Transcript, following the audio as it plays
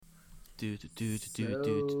iBooks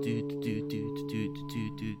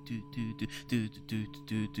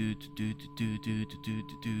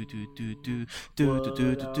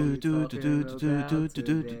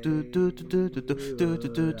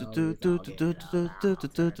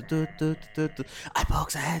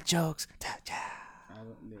and jokes.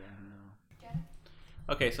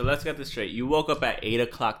 Okay, so let's get this straight. You woke up at 8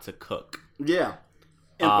 o'clock to cook. Yeah.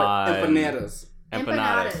 Empanadas.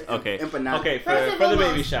 Empanadas. Okay. Empanadas. Okay, for the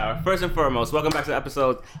baby shower. First and foremost, welcome back to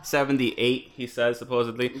episode 78, he says,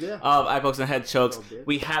 supposedly, of Eye Pokes and Head Chokes.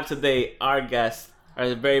 We have today our guest,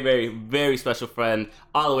 our very, very, very special friend,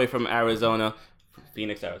 all the way from Arizona.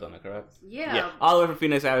 Phoenix, Arizona, correct? Yeah. All the way from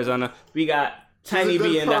Phoenix, Arizona. We got Tiny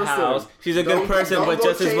B in the house. She's a good person, but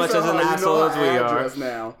just as much as an asshole as we are.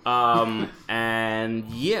 Now. And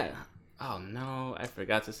yeah. Oh no, I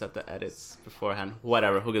forgot to set the edits beforehand.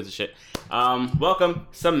 Whatever, who gives a shit? Welcome,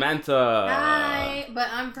 Samantha. Hi, but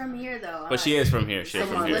I'm from here though. But she is from here. She's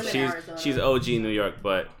from here. Arizona. She's OG New York,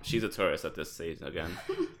 but she's a tourist at this stage again.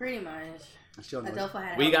 Pretty much. Adelpha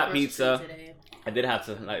had we got pizza. Today. I did have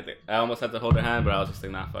to I almost had to hold her hand, but I was just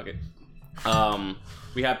like, nah, fuck it.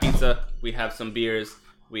 We have pizza. We have some beers.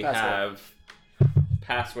 We have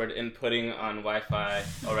password inputting on Wi-Fi.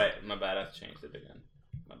 All right, my bad. I changed it again.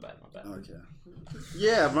 My bad. Okay.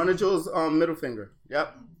 Yeah, Running Joe's middle finger.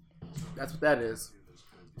 Yep. That's what that is.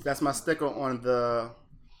 That's my sticker on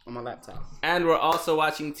my laptop. And we're also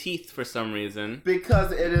watching Teeth for some reason.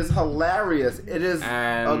 Because it is hilarious. It is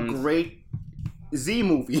a great Z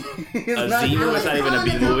movie. It's not even a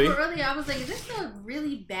B movie. Earlier, I was like, is this a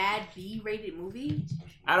really bad B-rated movie?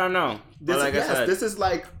 I don't know. This is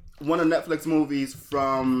like one of Netflix movies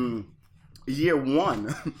from year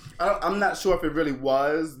one. I'm not sure if it really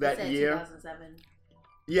was that year. 2007.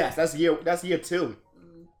 Yes, that's year two.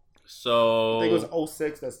 So I think it was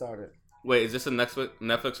 06 that started. Wait, is this a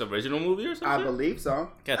Netflix original movie or something? I believe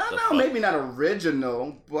so. I don't know, maybe not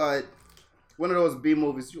original, but one of those B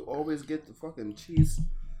movies. You always get the fucking cheese,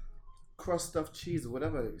 crust stuffed cheese or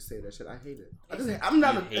whatever you say that shit. I hate it.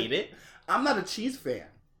 I'm not a cheese fan.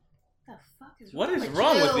 The fuck is what is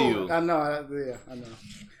wrong with you? I know.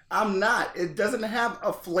 I'm not. It doesn't have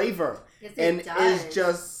a flavor. Yes, it does. It's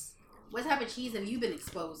just. What type of cheese have you been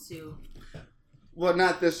exposed to? Well,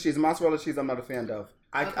 not this cheese. Mozzarella cheese I'm not a fan of.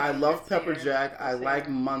 I love pepper jack. I like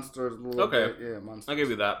Munsters a little bit. Yeah, Munsters. I'll give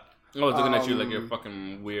you that. I was looking at you like you're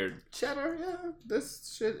fucking weird. Cheddar, yeah.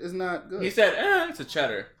 This shit is not good. He said, it's a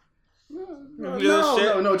cheddar.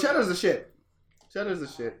 No, cheddar's the shit. Cheddar's the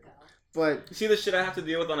shit. But you see the shit I have to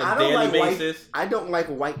deal with on a daily basis? I don't like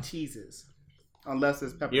white cheeses. Unless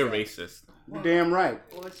it's pepper You're jack. racist. You're damn right.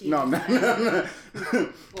 No.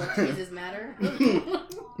 Or cheeses matter.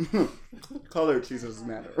 Colored cheeses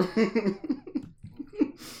matter.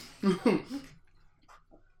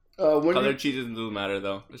 Colored cheeses do matter,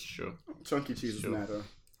 though. It's true. Chunky cheeses matter.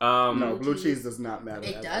 No, blue cheese does not matter.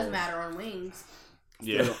 It does matter on wings.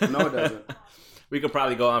 Yeah. No, it doesn't. We could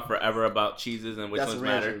probably go on forever about cheeses and which ones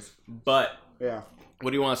matter. But what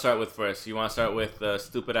do you want to start with first? You want to start with the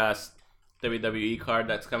stupid-ass WWE card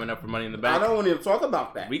that's coming up for Money in the Bank? I don't want to talk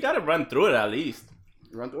about that. We got to run through it at least.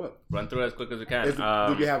 Run through it. Run through it as quick as we can. Do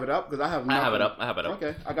you have it up? Because I have nothing. I have it up.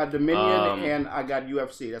 Okay. I got Dominion and I got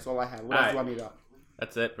UFC. That's all I have. What else do I need up?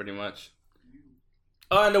 That's it, pretty much.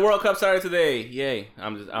 Oh, and the World Cup started today. Yay.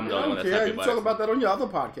 I'm the only one that's happy about it. You talk about that on your other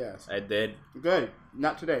podcast. I did. Good.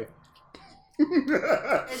 Not today.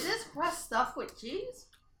 Is this crust stuffed with cheese?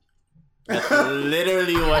 That's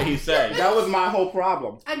literally what he said. That was my whole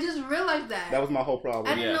problem. I just realized that. That was my whole problem.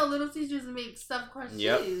 I didn't know Little Caesars make stuffed crust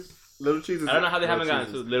cheese. Little Caesars. I don't know how they haven't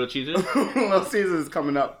gotten to Little Caesars. Little Caesars is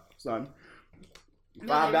coming up, son.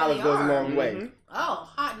 $5 goes a long way. Mm-hmm. Oh,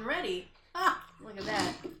 hot and ready. Ah, look at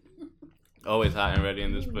that. Always hot and ready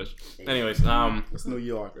in this bush. Anyways, it's New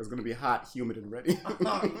York. It's gonna be hot, humid, and ready.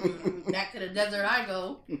 Back to the desert I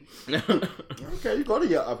go. Okay, you go to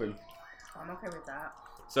your oven. I'm okay with that.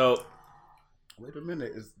 So, wait a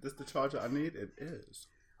minute. Is this the charger I need? It is.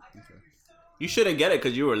 Okay. You shouldn't get it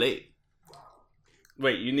because you were late.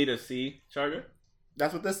 Wait, you need a C charger?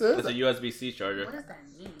 That's what this is? It's a USB-C charger. What does that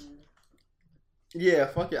mean? Yeah,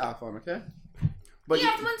 fuck your iPhone, okay? But you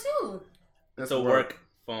have one too. That's a work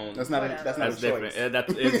phone. That's not a choice. Different.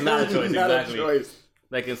 It's not a choice. Not exactly. A choice.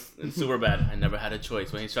 Like it's super bad. I never had a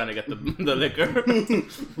choice when he's trying to get the liquor.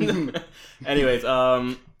 Anyways,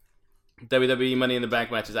 WWE Money in the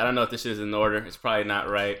Bank matches. I don't know if this shit is in order. It's probably not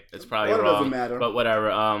right. It's probably wrong. It doesn't matter. But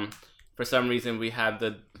whatever. For some reason we have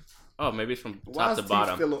the. Oh, maybe it's from top to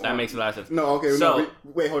bottom. That makes a lot of sense. No, okay. So,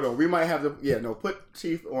 wait, hold on. We might have the. Yeah, no. Put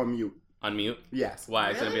Chief on mute. On mute? Yes.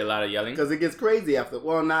 Why? It's gonna be a lot of yelling? Because it gets crazy after.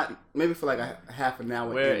 Well, not maybe for like a half an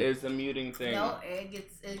hour. Where is the muting thing? No, it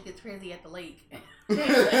gets crazy at the lake.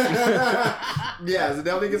 Yes, it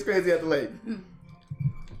definitely gets crazy at the lake.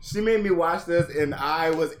 She made me watch this, and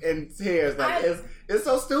I was in tears. Like it's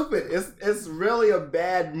so stupid. It's really a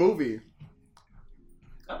bad movie.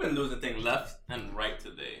 I've been losing things left and right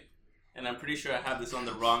today, and I'm pretty sure I have this on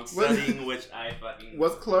the wrong setting, which I fucking.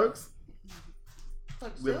 What's Clerks?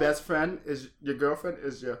 Clerks Your 2? best friend is your girlfriend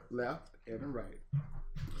is your left and right.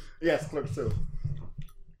 Yes, Clerks 2.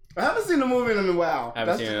 I haven't seen the movie in a while. I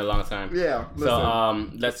haven't seen it in a long time. Yeah. Listen. So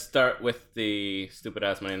let's start with the stupid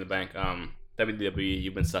ass Money in the Bank. WWE,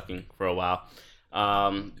 you've been sucking for a while.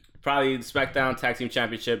 Probably SmackDown Tag Team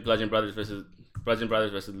Championship, Bludgeon Brothers versus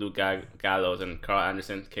Luke Gallows and Carl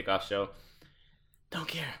Anderson kickoff show. Don't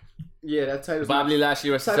care. Yeah, that title's Bobby Lashley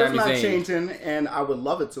versus Sami not Zayn. changing, and I would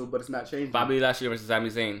love it to, but it's not changing. Bobby Lashley versus Sami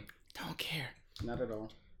Zayn. Don't care. Not at all.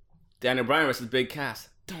 Daniel Bryan versus Big Cass.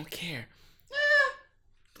 Don't care.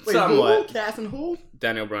 Wait, Somewhat. who? Cass and who?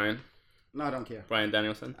 Daniel Bryan. No, I don't care. Bryan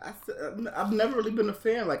Danielson. I've never really been a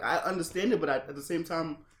fan. Like, I understand it, but at the same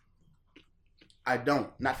time, I don't.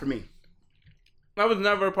 Not for me. I was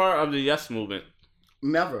never a part of the Yes movement.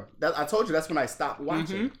 Never. I told you that's when I stopped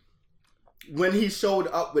watching. Mm-hmm. When he showed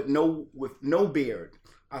up with no beard,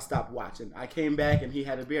 I stopped watching. I came back and he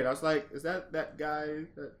had a beard. I was like, is that guy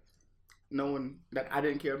that no one that I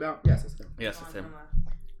didn't care about? Yes, it's him. Yes, it's him.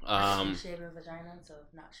 Shaving vagina, so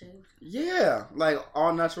not shaved. Yeah, like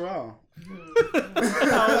all natural.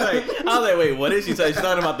 I was like, wait, what is she talking? She's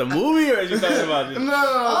talking about the movie, or is she talking about? Just...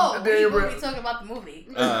 No, we're talking about the movie.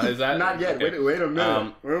 Is that not yet? Okay. Wait a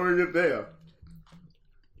minute. When we get there.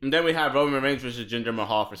 And then we have Roman Reigns versus Jinder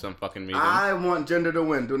Mahal for some fucking reason. I want Jinder to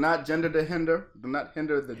win. Do not gender to hinder. Do not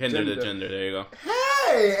hinder the Hinder gender. the gender. There you go.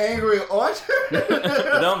 Hey, Angry Orchard.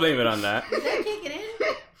 Don't blame it on that. Is that kicking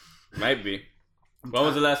in? Might be. When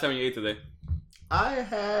was the last time you ate today? I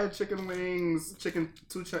had chicken wings,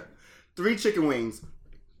 3 chicken wings,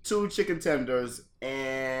 2 chicken tenders,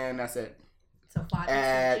 and that's it. So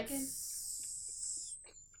 5 chicken?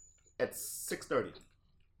 At 6:30.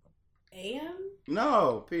 A.M.?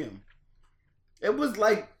 No, p.m. It was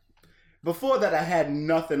like before that. I had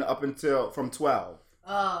nothing up until from 12.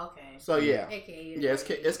 Oh, okay. So yeah, AKA, yeah, it's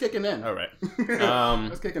kicking in. All right.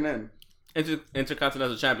 It's kicking in.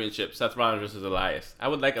 Intercontinental Championship: Seth Rollins versus Elias. I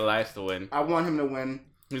would like Elias to win. I want him to win.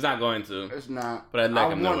 He's not going to. It's not. But I'd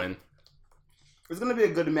like him to win. It's gonna be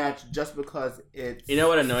a good match just because it's. You know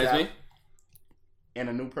what annoys me? And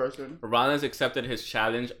a new person. Rollins accepted his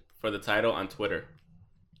challenge for the title on Twitter,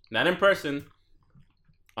 not in person.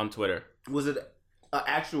 On Twitter. Was it an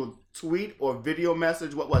actual tweet or video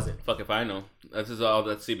message? What was it? Fuck if I know. This is all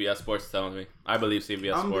that CBS Sports is telling me. I believe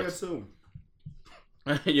CBS I'm Sports. There too.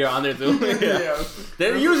 You're on there too? Yeah.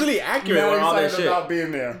 They're usually accurate with all their shit. About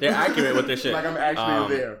being there. They're accurate with their shit. Like I'm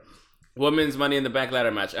actually there. Women's Money in the Bank ladder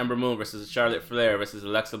match. Ember Moon versus Charlotte Flair versus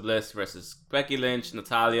Alexa Bliss versus Becky Lynch,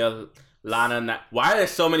 Natalya, Lana. Why are there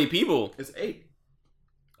so many people? It's 8.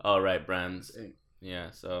 All right, brands. It's 8.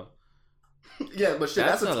 Yeah, so. Yeah, but shit,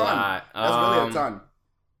 that's a ton. Lot. That's really a ton.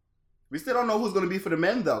 We still don't know who's going to be for the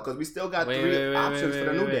men, though, because we still got 3 options for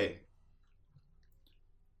the New Day.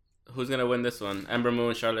 Who's going to win this one? Ember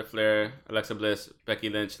Moon, Charlotte Flair, Alexa Bliss, Becky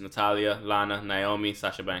Lynch, Natalya, Lana, Naomi,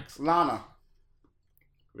 Sasha Banks. Lana.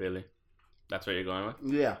 Really? That's what you're going with?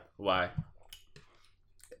 Yeah. Why?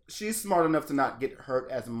 She's smart enough to not get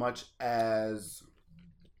hurt as much as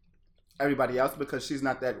everybody else because she's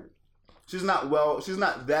not that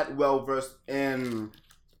well versed in,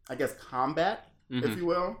 I guess, combat, if you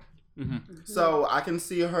will. Mm-hmm. So I can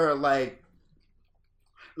see her like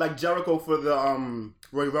Jericho for the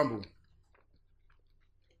Royal Rumble.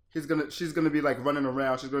 She's gonna be like running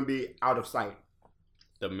around. She's gonna be out of sight.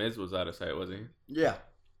 The Miz was out of sight, was he? Yeah.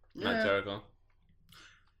 Not Jericho.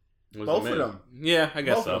 Both of them. Yeah, I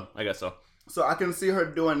guess so. So I can see her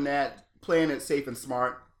doing that, playing it safe and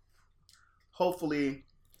smart. Hopefully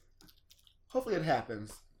it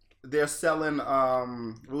happens. They're selling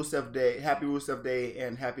Rusev Day, Happy Rusev Day,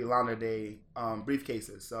 and Happy Lana Day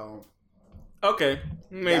briefcases. So okay,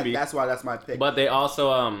 maybe that's why that's my pick. But they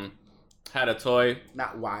also had a toy.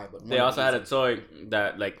 Not why, but they also had a toy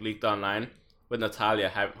that like leaked online with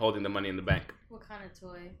Natalya holding the Money in the Bank. What kind of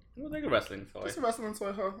toy? It was like a wrestling toy. It's a wrestling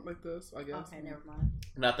toy, huh? Like this, I guess. Okay, never mind.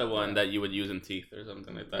 Not the one that you would use in teeth or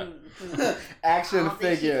something like that. Action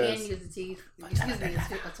figures. She can use the teeth. Excuse me,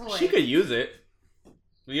 a toy. She could use it.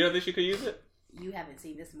 You don't think she could use it? You haven't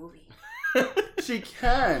seen this movie. She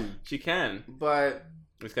can. She can. But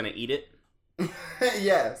it's gonna eat it.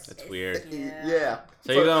 Yes. That's weird. Yeah.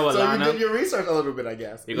 So you're going with Lana? Lana? So you did your research a little bit, I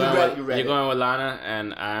guess. You're going with Lana,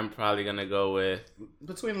 and I'm probably gonna go with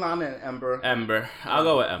between Lana and Ember. Ember. I'll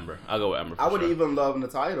go with Ember. I would even love the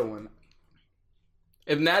title one.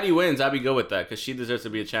 If Natty wins, I'd be good with that because she deserves to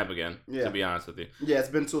be a champ again. Yeah. To be honest with you. Yeah, it's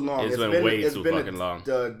been too long. It's been way too fucking long.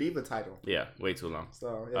 The Diva title. Yeah, way too long.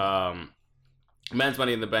 So yeah. Men's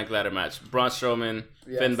Money in the Bank ladder match: Braun Strowman,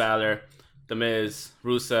 Finn Balor, The Miz,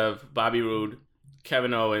 Rusev, Bobby Roode,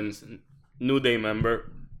 Kevin Owens, New Day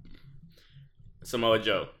member, Samoa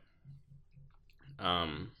Joe.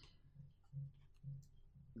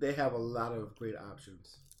 They have a lot of great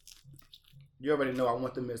options. You already know I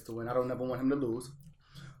want The Miz to win. I don't ever want him to lose.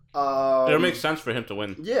 It'll make sense for him to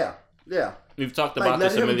win. Yeah. We've talked about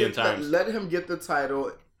this a million times. Let him get the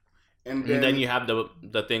title, and then you have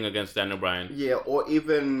the thing against Daniel Bryan. Yeah, or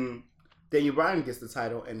even Daniel Bryan gets the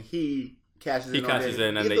title and he cashes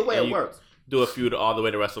in. Either way, it works. Do a feud all the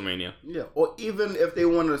way to WrestleMania. Yeah, or even if they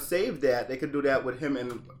want to save that, they could do that with him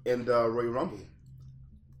in the Royal Rumble.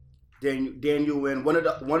 Daniel win. One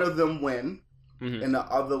of them win. Mm-hmm. And the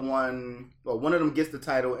other one, one of them gets the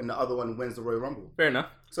title, and the other one wins the Royal Rumble. Fair enough.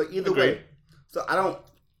 So either way,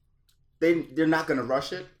 they're not gonna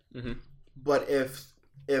rush it. Mm-hmm. But if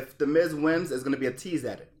the Miz wins, there's gonna be a tease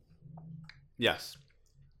at it. Yes,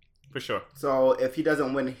 for sure. So if he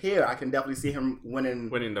doesn't win here, I can definitely see him winning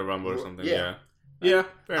the Rumble or something. Yeah. Fair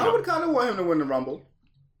enough. I would kind of want him to win the Rumble.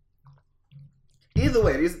 Either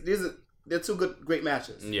way, they're two great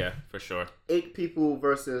matches. Yeah, for sure. 8 people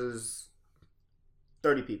versus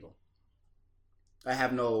 30 people. I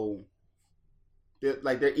have no.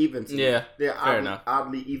 They're even to me. Yeah, they're fair enough.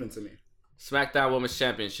 Oddly even to me. SmackDown Women's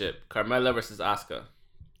Championship: Carmella versus Asuka.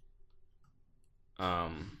 I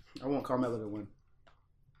want Carmella to win.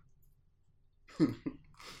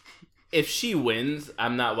 If she wins,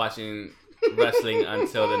 I'm not watching wrestling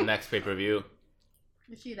until the next pay-per-view.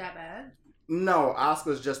 Is she that bad? No,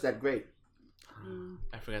 Asuka's just that great.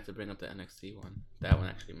 I forgot to bring up the NXT one. That one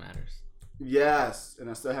actually matters. Yes, and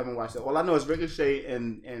I still haven't watched it. All I know is Ricochet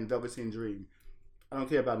and Velveteen Dream. I don't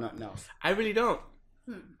care about nothing else. I really don't.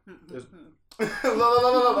 Look at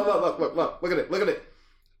it. Look at it.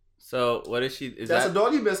 So what is she? That's a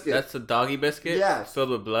doggy biscuit. That's a doggy biscuit? Yeah. Filled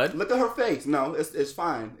with blood? Look at her face. No, it's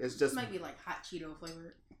fine. It's just... It might be like hot Cheeto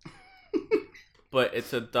flavored. But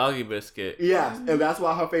it's a doggy biscuit. Yes, and that's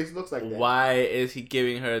why her face looks like that. Why is he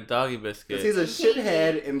giving her a doggy biscuit? Because he's a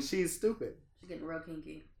shithead and she's stupid. She's getting real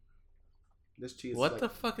kinky. This cheese. What the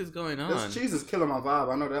fuck is going on? This cheese is killing my vibe.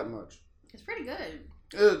 I know that much. It's pretty good.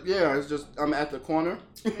 It's just I'm at the corner.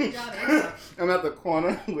 Good job, I'm at the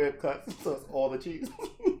corner where it cuts, so it's all the cheese.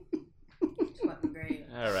 It's fucking great.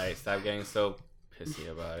 All right, stop getting so pissy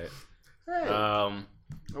about it. Hey,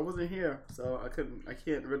 I wasn't here, so I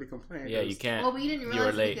can't really complain. Yeah, you can't. Well, we didn't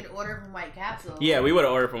realize we could order from White Castle. Yeah, we would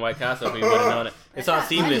have ordered from White Castle if we would have known it. It's on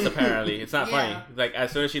Seamless, apparently. It's not funny. Like,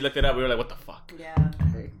 as soon as she looked it up, we were like, what the fuck? Yeah.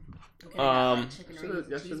 Hey. Y'all should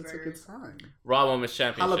have took your time. Raw Women's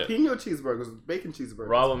Championship. Jalapeno cheeseburgers, bacon cheeseburgers.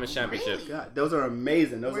 Raw Women's Championship. Really? God, those are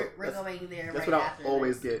amazing. We're going there. That's right what after I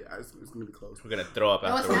always this. get. It's gonna be close. We're gonna throw up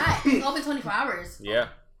after. No, it's not. It's open 24 hours. Yeah.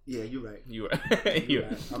 Yeah, you're right. You're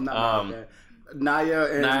right. I'm not mad at that.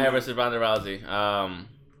 Nia versus Ronda Rousey.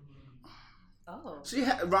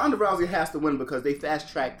 Ronda Rousey has to win because they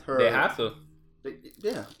fast tracked her. They have to.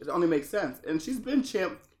 Yeah, it only makes sense, and she's been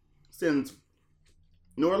champ since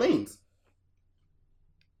New Orleans.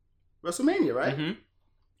 WrestleMania, right? Mm-hmm.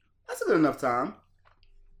 That's a good enough time.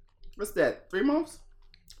 What's that? 3 months?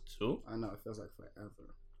 2? I know, it feels like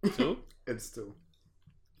forever. 2? It's 2.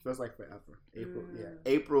 It feels like forever. April, yeah.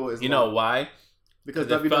 April is. You know why? Because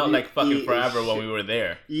it felt like fucking forever when we were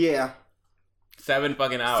there. Yeah. 7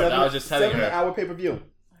 fucking hours. I was just telling her. 7-hour pay-per-view.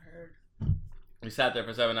 I heard. We sat there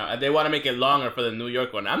for 7 hours. They want to make it longer for the New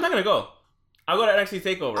York one. I'm not gonna go. I'll go to NXT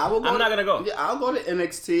TakeOver. I'm not gonna go. Yeah, I'll go to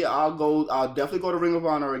NXT. I'll definitely go to Ring of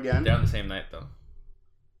Honor again. They're on the same night though.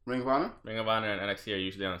 Ring of Honor? Ring of Honor and NXT are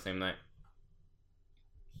usually on the same night.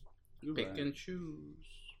 You're Pick right. and choose.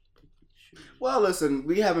 Well, listen,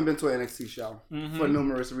 we haven't been to an NXT show for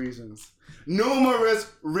numerous reasons. Numerous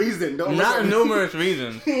reasons. Not numerous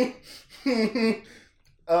reasons.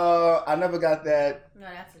 I never got that. No,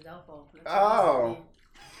 that's Adolfo. Oh.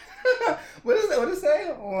 What is that? What did it say?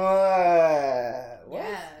 What?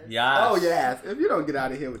 Yes. Oh, yes. If you don't get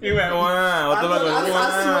out of here with that. You went, wow. What the fuck was I swear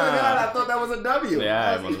to God, I thought that was a W.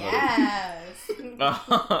 Yeah, Yes.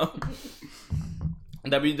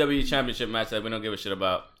 WWE Championship match that we don't give a shit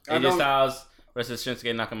about. AJ Styles versus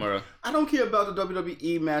Shinsuke Nakamura. I don't care about the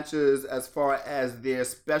WWE matches as far as their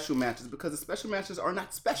special matches because the special matches are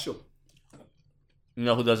not special. You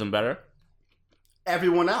know who does them better?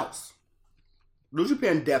 everyone else. New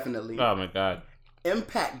Japan definitely. Oh my god.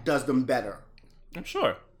 Impact does them better. I'm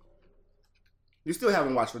sure. You still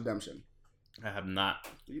haven't watched Redemption. I have not.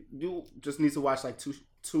 You just need to watch like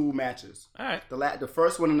two matches. All right. The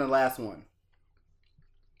first one and the last one.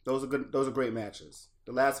 Those are good. Those are great matches.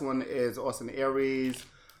 The last one is Austin Aries,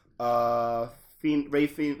 Ray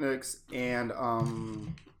Phoenix, and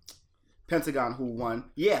Pentagon, who won.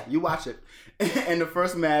 Yeah, you watch it. And the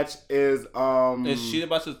first match is Is she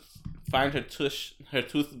about to find her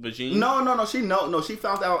tooth vagina? No. She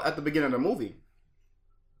found out at the beginning of the movie.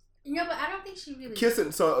 No, but I don't think she really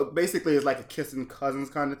kissing. So basically, it's like a kissing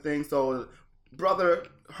cousins kind of thing. So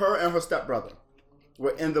her and her stepbrother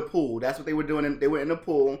were in the pool. That's what they were doing. They were in the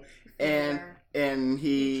pool, and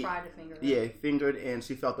he tried to finger her. Yeah, fingered, and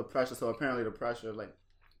she felt the pressure. So apparently, the pressure like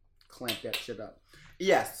clamped that shit up.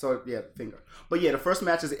 Yes. So yeah, finger. But yeah, the first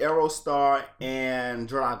match is Aerostar and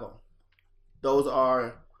Drago. Those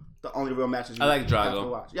are the only real matches I like have to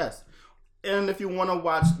Drago. watch. Yes. And if you want to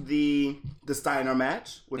watch the Steiner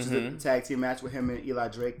match, which is the tag team match with him and Eli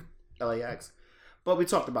Drake, LAX. But we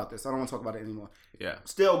talked about this. I don't want to talk about it anymore. Yeah.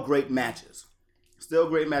 Still great matches.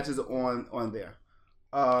 on there.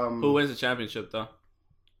 Who wins the championship though?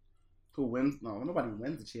 Who wins? No, nobody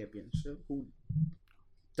wins the championship. Who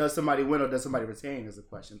does somebody win or does somebody retain is the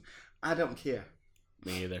question. I don't care.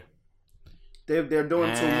 Me either. They're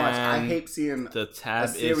doing too much. I hate seeing the tab a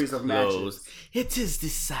series of matches. It is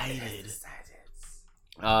decided.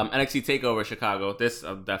 NXT TakeOver Chicago. This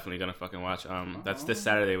I'm definitely gonna fucking watch. That's this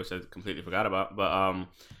Saturday, which I completely forgot about. But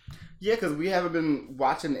yeah, because we haven't been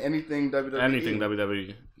watching anything WWE. Anything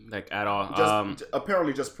WWE like at all.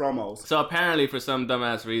 Apparently just promos. So apparently for some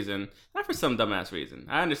dumbass reason, not for some dumbass reason.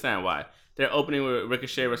 I understand why. They're opening with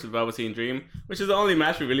Ricochet versus Velveteen Dream, which is the only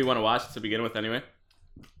match we really want to watch to begin with anyway.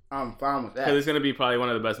 I'm fine with that. Because it's going to be probably one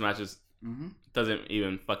of the best matches. Mm-hmm. Doesn't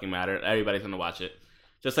even fucking matter. Everybody's going to watch it.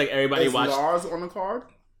 Just like everybody watched. Is Lars on the card?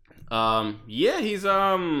 Yeah, he's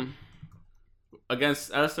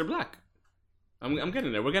against Aleister Black. I'm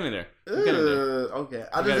getting there. We're getting there. Okay.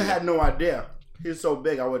 I just had no idea. He's so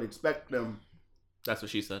big, I would expect them. That's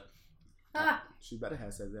what she said. She better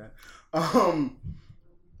have said that.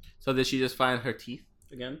 So did she just find her teeth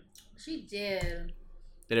again? She did.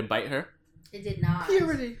 Did it bite her? It did not.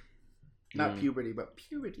 Puberty. Not puberty, but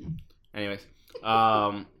purity. Anyways,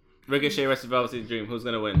 Ricochet versus Velveteen Dream. Who's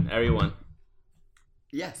gonna win? Everyone.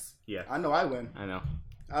 Yes. Yeah. I know I win. I know.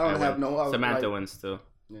 I don't have no other. Samantha wins too.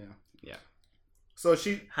 Yeah. Yeah. So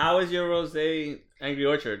she. How is your rosé Angry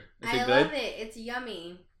Orchard? Is it good? I love it. It's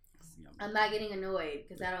yummy. I'm not getting annoyed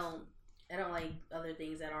because I don't like other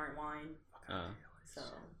things that aren't wine.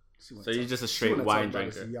 So you're just a straight wine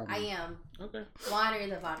drinker. I am. Okay. Wine or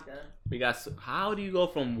the vodka. How do you go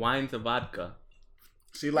from wine to vodka?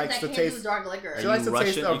 She likes to taste. I can't do dark liquor. She likes to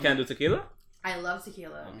taste. You can't do tequila? I love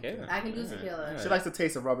tequila. Okay. I can do tequila. She likes the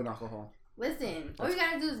taste of rubbing alcohol. Listen, all you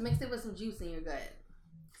gotta do is mix it with some juice and you're good.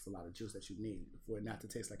 It's a lot of juice that you need for it not to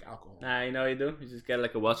taste like alcohol. Nah, you know what you do? You just get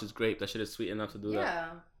like a Welch's grape. That shit is sweet enough to do that. Yeah.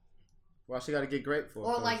 Well, she got to get grape for.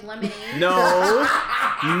 Or like lemonade. No.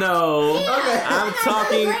 Okay. I'm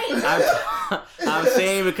talking. I'm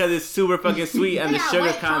saying because it's super fucking sweet and the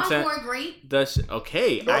sugar content.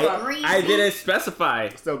 Okay. I didn't specify.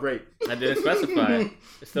 Still grape. I didn't specify.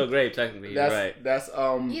 It's still grape technically. Right. That's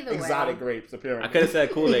exotic grapes apparently. I could have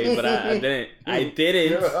said Kool-Aid, but I didn't. I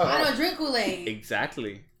don't drink Kool-Aid.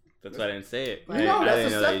 Exactly. That's why I didn't say it. No,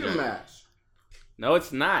 that's the second match. No,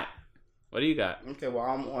 it's not. What do you got? Okay, well,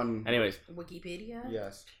 I'm on... Anyways. Wikipedia?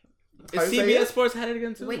 Yes. Is CBS Sports had it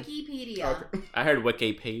again, too? Wikipedia. Okay. I heard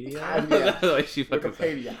Wikipedia. Yeah. She fucking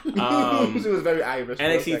Wikipedia. She was very Irish.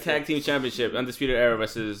 NXT Tag Team Championship, Undisputed Era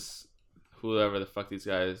versus whoever the fuck these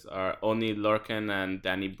guys are. Oni Lorcan and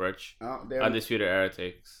Danny Burch. Undisputed Era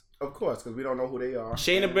takes. Of course, because we don't know who they are.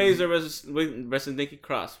 Shayna Baszler versus Nikki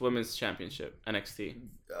Cross, Women's Championship, NXT.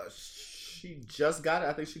 She just got it.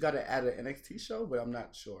 I think she got it at an NXT show, but I'm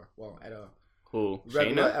not sure. Well, at a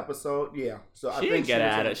regular episode, yeah. So she didn't get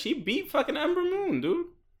at it. She beat fucking Ember Moon, dude.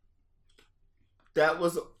 That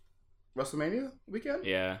was WrestleMania weekend?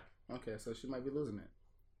 Yeah. Okay, so she might be losing it.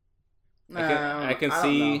 I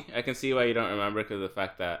can see why you don't remember because of the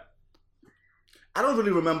fact that I don't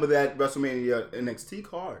really remember that WrestleMania NXT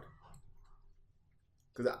card.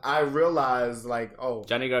 Because I realized,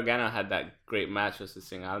 Johnny Gargano had that great match versus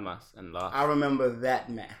Singh Almas and lost. I remember that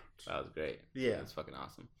match. That was great. Yeah. That's fucking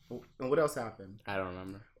awesome. And what else happened? I don't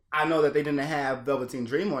remember. I know that they didn't have Velveteen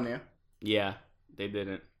Dream on there. Yeah, they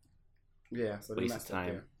didn't. Yeah, so they messed up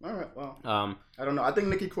there. All right, well, I don't know. I think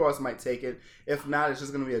Nikki Cross might take it. If not, it's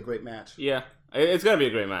just going to be a great match. Yeah, it's going to be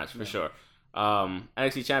a great match for sure.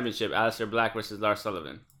 NXT Championship, Aleister Black versus Lars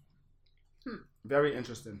Sullivan. Very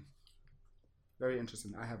interesting. Very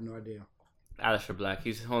interesting. I have no idea. Aleister Black.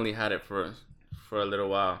 He's only had it for a little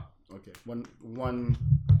while. Okay. One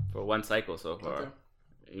for one cycle so far. Okay.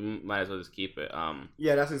 You might as well just keep it.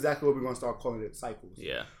 Yeah, that's exactly what we're gonna start calling it. Cycles.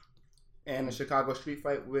 Yeah. And the Chicago Street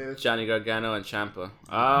Fight with Johnny Gargano and Ciampa.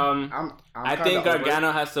 I think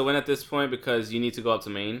Gargano has to win at this point because you need to go up to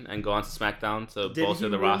Maine and go on to SmackDown to bolster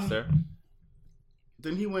the roster.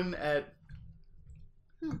 Didn't he win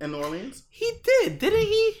in New Orleans? He did, didn't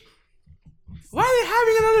he? Why are they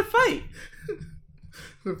having another fight?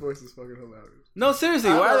 The voice is fucking hilarious. No,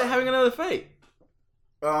 seriously, why are they having another fight?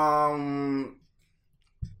 One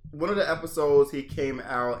of the episodes he came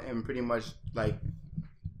out and pretty much like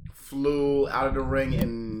flew out of the ring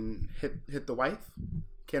and hit the wife,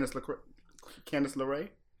 Candice LeRae.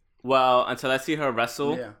 Well, until I see her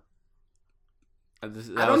wrestle. Yeah. I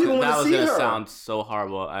don't even want to see her. That was gonna sound so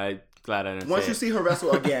horrible. I'm glad I didn't. Once you see her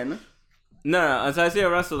wrestle again. No. Until I see her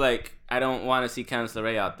wrestle, like I don't want to see Candice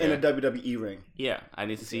LeRae out there in a WWE ring. Yeah, I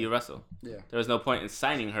need to see you wrestle. Yeah. There was no point in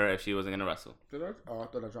signing her if she wasn't gonna wrestle. Did I? Oh, I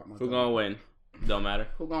thought I dropped my. Who's gonna win? Don't matter.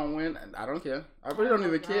 Who gonna win? I don't care. I really don't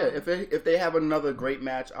even care. If they have another great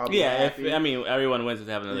match, I'll be happy. I mean, everyone wins if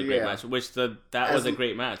they have another great match. Which that was a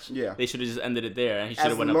great match. Yeah. They should have just ended it there, and he should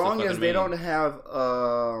have went up to fucking As long as they don't have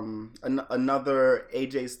another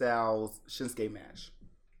AJ Styles Shinsuke match,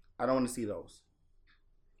 I don't want to see those.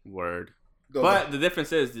 Word. But the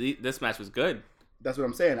difference is this match was good. That's what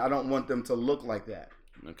I'm saying. I don't want them to look like that.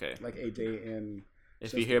 Okay. Like AJ and.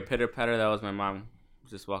 If you hear pitter patter, that was my mom.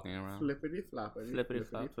 Just walking around. Flippity floppity. Flippity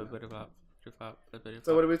flop, flippity flop.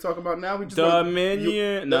 So what are we talking about now? We just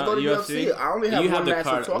Dominion. Let's go to UFC. I only have one match to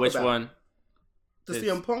talk about. Which one? The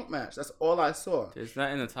CM Punk match. That's all I saw. There's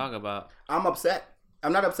nothing to talk about. I'm upset.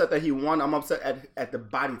 I'm not upset that he won. I'm upset at the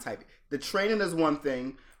body type. The training is one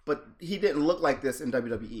thing, but he didn't look like this in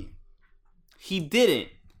WWE. He didn't.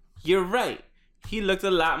 You're right. He looked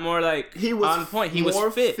a lot more like he was on point. He was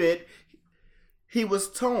fit. He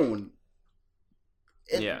was toned.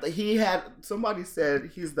 He had. Somebody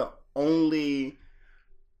said he's the only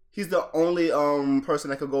person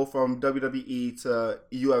that could go from WWE to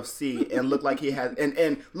UFC and look like he has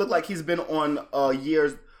and look like he's been on a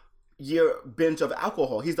year binge of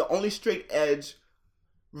alcohol. He's the only straight edge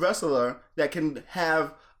wrestler that can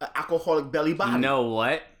have an alcoholic belly body. You know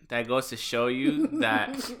what? That goes to show you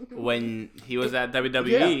that when he was at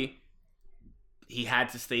WWE, he had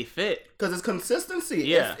to stay fit because it's consistency.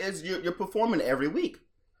 Yeah, you're performing every week.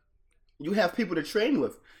 You have people to train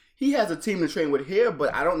with. He has a team to train with here,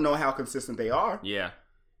 but I don't know how consistent they are. Yeah.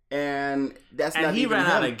 And that's not. And he ran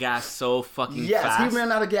out of gas so fucking fast. Yes, he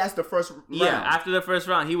ran out of gas the first round. Yeah, after the first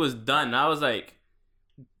round, he was done. I was like,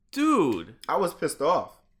 dude. I was pissed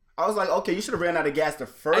off. I was like, okay, you should have ran out of gas the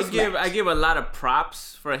first match. I give a lot of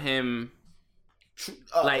props for him,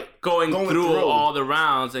 like going through all the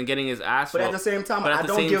rounds and getting his ass. But at the same time, I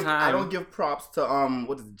don't give props to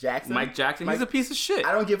what is it, Jackson? Mike Jackson. He's a piece of shit.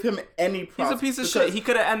 I don't give him any props. He's a piece of shit. He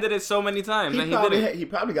could have ended it so many times. He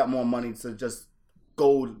probably got more money to just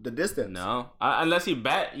go the distance. No, unless he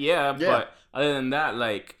bet, yeah. But other than that,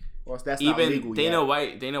 like, that's even not legal Dana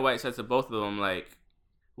yet. Dana White said to both of them, like,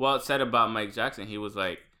 well, it said about Mike Jackson, he was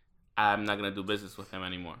like, I'm not gonna do business with him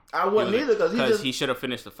anymore. I wouldn't either because he should have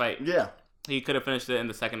finished the fight. Yeah, he could have finished it in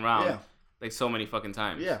the second round, like so many fucking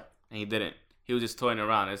times. Yeah, and he didn't. He was just toying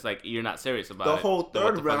around. It's like you're not serious about it. The whole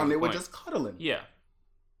third round, they were just cuddling. Yeah.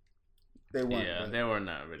 They weren't. Yeah, they were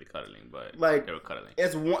not really cuddling, but like they were cuddling.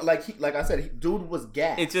 It's one like I said, dude was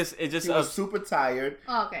gassed. It just he was super tired.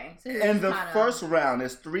 Oh, okay. So and the first round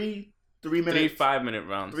is 3 minutes. 3 5-minute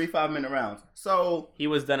rounds. 3 5-minute rounds. So he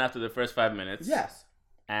was done after the first 5 minutes. Yes.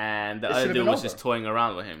 And the other dude was just toying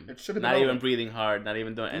around with him. It should have been not even breathing hard, not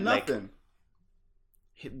even doing nothing.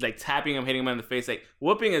 Like tapping him, hitting him in the face, like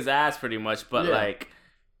whooping his ass pretty much, but like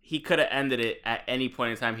he could have ended it at any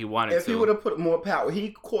point in time he wanted to. If he would have put more power,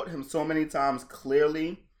 he caught him so many times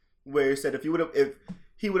clearly where he said if he would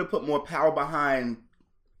have put more power behind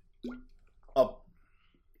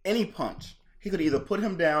any punch, he could either put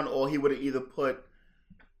him down or he would have either put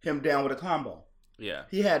him down with a combo. Yeah.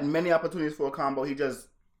 He had many opportunities for a combo. He just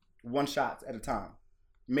one shots at a time.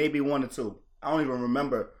 Maybe 1 or 2. I don't even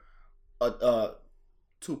remember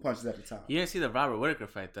 2 punches at a time. You didn't see the Robert Whittaker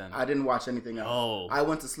fight then? I didn't watch anything else. Oh. I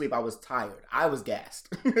went to sleep. I was tired. I was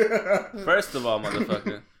gassed. First of all,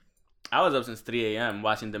 motherfucker, I was up since 3 a.m.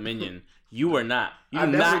 watching Dominion. You were not. You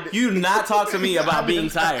not talk to me about being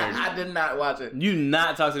tired. I did not watch it. You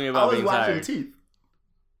not talk to me about being tired. I was watching Teeth.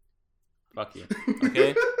 Fuck you.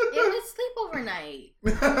 Okay? It was sleepover night.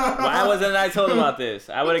 Why wasn't I told about this?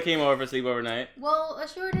 I would have came over for sleepover night. Well,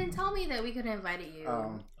 Ashura didn't tell me that we could have invited you.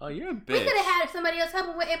 Oh, you're a bitch. We could have had somebody else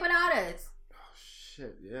helping with empanadas.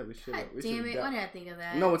 Shit, yeah, we should. God damn it, why did I think of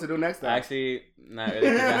that? You know what to do next time. Actually, not really,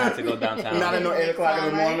 because I had to go downtown. Not at 8 o'clock in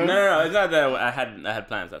the morning? No, it's not that I had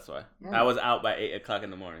plans, that's why. I was out by 8 o'clock in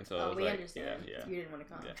the morning, so it was we like, understand. Yeah. You didn't want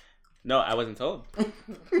to come. Yeah. No, I wasn't told.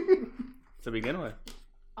 To begin with.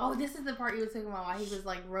 Oh, this is the part you were talking about, why he was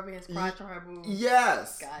like rubbing his crotch on her boobs.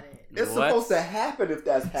 Yes. Got it. It's supposed to happen if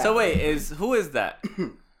that's happening. So wait, who is that?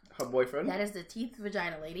 Her boyfriend? That is the teeth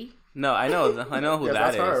vagina lady. No, I know who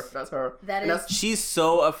that is. That's her. That is. She's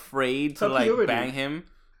so afraid to like purity. bang him.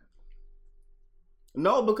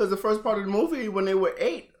 No, because the first part of the movie, when they were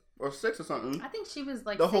 8 or 6 or something. I think she was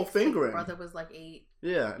like the 6, whole fingering. Brother was like 8.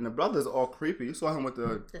 Yeah, and the brother's all creepy. You saw him with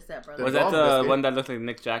the stepbrother. Was that the one that looked like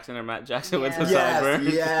Nick Jackson or Matt Jackson with the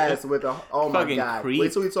sideburns? Yes, with the my god. Creep.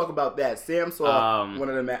 Wait till we talk about that. Sam saw one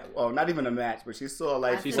of the not even a match, but she saw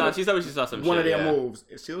like she saw some one shit, of their moves.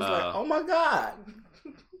 And she was like, "Oh my god."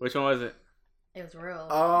 Which one was it? It was real.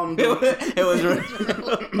 It was real.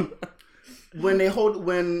 when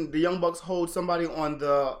the Young Bucks hold somebody on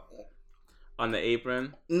the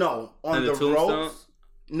apron. No, on the ropes.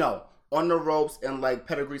 No, on the ropes and like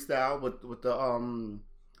pedigree style with the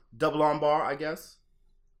double arm bar, I guess.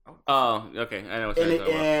 Oh, okay, I know what you're talking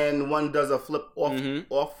about. And one does a flip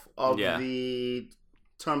off of the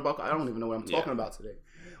turnbuckle. I don't even know what I'm talking about today.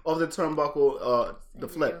 Of the turnbuckle, the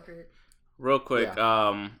flip. Real quick,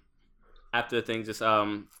 after the thing, just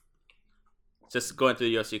going through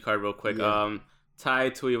the UFC card real quick. Yeah. Tai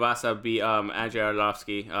Tuivasa beat Andrei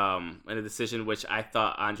Arlovsky in a decision which I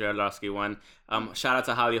thought Andrei Arlovsky won. Shout out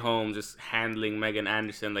to Holly Holm just handling Megan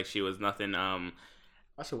Anderson like she was nothing. I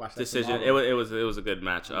should watch that decision. Tomorrow. It was a good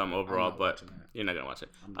match overall, but you're not gonna watch it.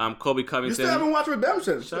 Colby Covington. You still haven't watched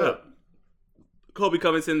Redemption. Shut up. Colby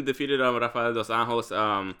Covington defeated Rafael Dos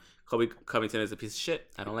Anjos. Colby Covington is a piece of shit.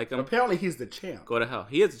 I don't like him. Apparently, he's the champ. Go to hell.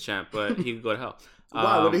 He is the champ, but he can go to hell.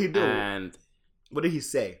 Why? What did he do? And what did he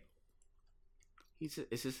say?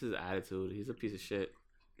 It's just his attitude. He's a piece of shit.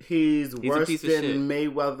 He's worse than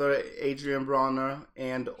Mayweather, Adrian Broner,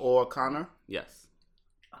 and or Conor? Yes.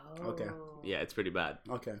 Oh. Okay. Yeah, it's pretty bad.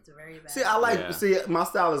 Okay. It's very bad. See, my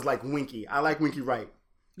style is like Winky. I like Winky Wright.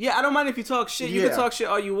 Yeah, I don't mind if you talk shit. You can talk shit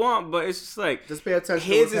all you want, but it's just like... Just pay attention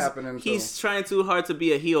to what's happening. He's trying too hard to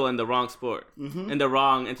be a heel in the wrong sport. Mm-hmm. In the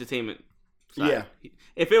wrong entertainment side. Yeah.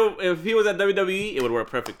 If he was at WWE, it would work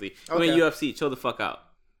perfectly. Okay. In UFC, chill the fuck out.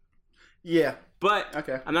 Yeah. But,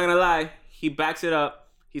 I'm not gonna lie, he backs it up.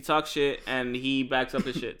 He talks shit, and he backs up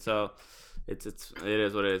his shit. So, it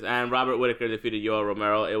is what it is. And Robert Whittaker defeated Yoel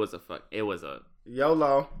Romero. It was a...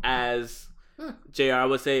 YOLO. As JR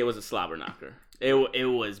would say, it was a slobber knocker. It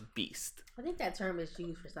was beast. I think that term is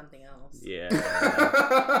used for something else. Yeah.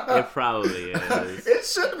 It probably is. It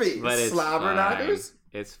should be. But it's slobber knockers?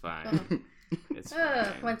 It's fine. It's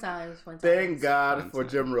fine. Fun times. Thank God for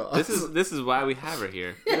Jim Ross. This is why we have her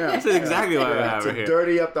here. Yeah. This is exactly why we have her here. To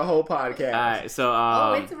dirty up the whole podcast. All right, so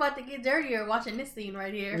it's about to get dirtier watching this scene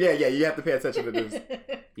right here. Yeah, you have to pay attention to this.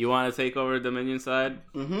 You want to take over Dominion side?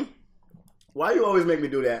 Mm-hmm. Why you always make me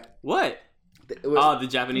do that? What? The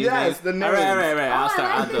Japanese names? Yes, the names. All right. I'll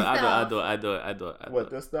start. I'll do it. What,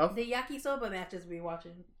 this stuff? The yakisoba matches we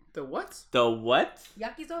watching. The what? The what?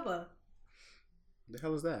 Yakisoba. The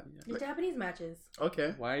hell is that? The Japanese matches.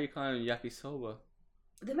 Okay. Why are you calling them yakisoba?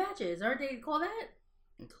 The matches. Aren't they called that?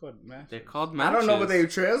 They're called matches. I don't know what they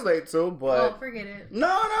translate to, but... Oh, forget it.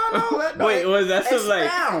 No. Wait, was that some like...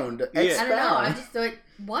 Expound. I don't know. I just thought...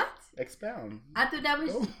 What? Expound. I thought that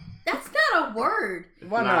was... That's not a word.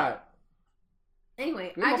 Why not?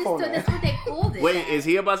 Anyway, I just thought that's what they called it. Wait, is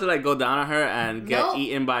he about to like go down on her and get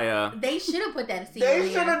eaten by a... They should have put that scene. They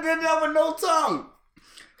should have did that with no tongue.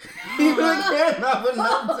 He would have done with no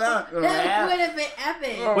tongue. That would have been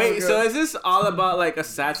epic. Oh, wait, so is this all about like a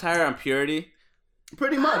satire on purity?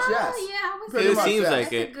 Pretty much, yes. Yeah, it seems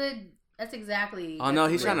like it. That's exactly. Oh no,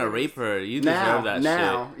 he's trying to rape her. You deserve that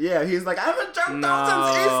shit. Yeah, he's like, I haven't jerked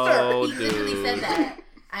off since Easter. He literally said that.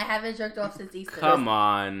 I haven't jerked off since Easter. Come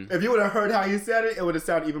on. If you would have heard how he said it, it would have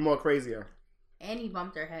sounded even more crazier. And he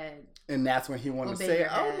bumped her head. And that's when he wanted to say,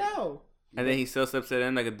 "Oh no!" And then he still slips it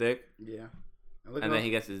in like a dick. Yeah. And then he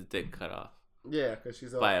gets his dick cut off. Yeah, because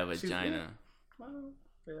she's by a vagina. Yeah.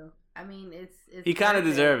 I mean, it's he kind of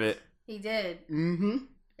deserved it. He did. Mm-hmm.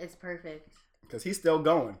 It's perfect. Because he's still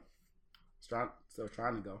going. Still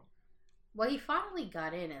trying to go. Well, he finally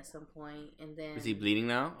got in at some point, and then... Is he bleeding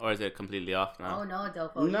now? Or is it completely off now? Oh, no,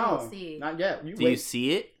 Adelpho. No, you see. Not yet. You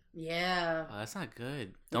see it? Yeah. Oh, that's not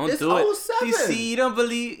good. Don't do it. You see, you don't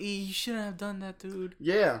believe. You shouldn't have done that, dude.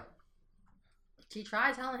 Yeah. She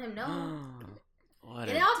tried telling him no. What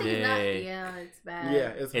and a day. Yeah, it's bad. Yeah,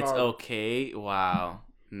 it's hard. Okay. Wow.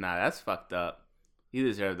 Nah, that's fucked up. You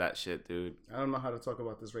deserve that shit, dude. I don't know how to talk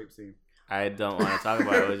about this rape scene. I don't want to talk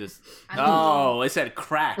about it. It was just... Oh, it said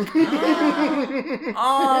crack.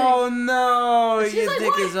 Oh, no. Your like,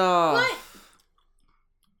 dick is off. What?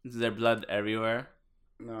 Is there blood everywhere?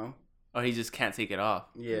 No. Or he just can't take it off?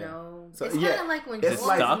 Yeah. No. So, it's kind of like when ducks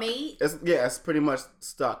mate. It's pretty much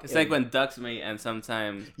stuck. It's like when ducks mate and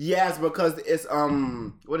sometimes... Yes, because it's,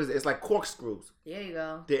 what is it? It's like corkscrews. There you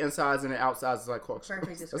go. The insides and the outsides is like corkscrews.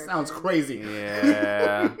 Perfect description. That sounds crazy.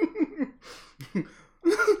 Yeah.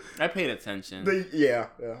 I paid attention. Yeah.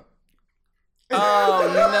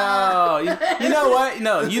 Oh no! You know what?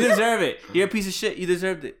 No, you deserve it. You're a piece of shit. You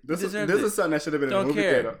deserved it. This is something that should have been in the movie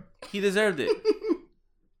theater. He deserved it.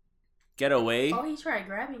 Get away. Oh, he tried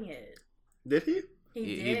grabbing it. Did he?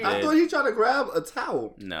 He did. I thought he tried to grab a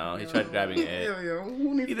towel. No, he tried grabbing it. Yeah.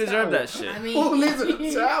 Who needs he deserved that shit. I mean, who needs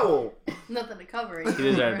a towel? Nothing to cover it. He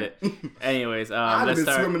deserved it. Anyways, let's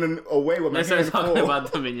start swimming away with my hands. Let's start talking about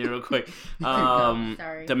Dominion real quick.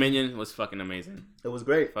 Sorry. Dominion was fucking amazing. It was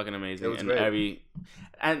great. Fucking amazing. It was great.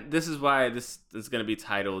 And this is why this is gonna be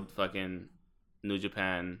titled fucking New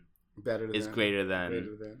Japan greater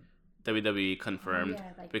than WWE confirmed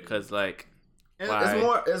because like.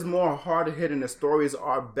 It's more hard hitting. The stories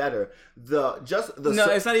are better.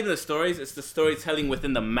 It's not even the stories. It's the storytelling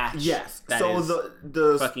within the match. Yes. That so is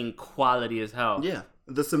the fucking quality as hell. Yeah.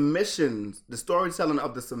 The submissions, the storytelling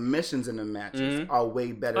of the submissions in the matches are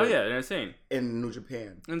way better. Oh yeah, they're insane in New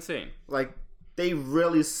Japan. Insane. Like they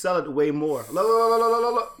really sell it way more.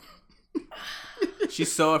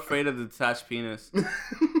 She's so afraid of the detached penis.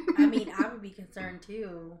 I mean, I would be concerned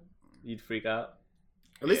too. You'd freak out.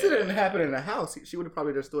 At least it didn't happen in the house. She would have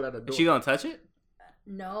probably just stood at the door. Is she gonna touch it?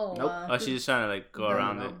 No. Nope. She's just trying to like go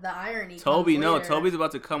around it. The irony. Toby's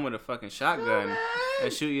about to come with a fucking shotgun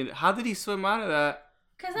and shoot you. How did he swim out of that?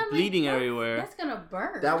 Because I'm bleeding everywhere. That's gonna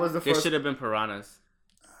burn. That was the first. There should have been piranhas.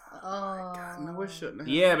 Oh my God! No, it shouldn't have.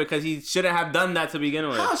 Yeah, because he shouldn't have done that to begin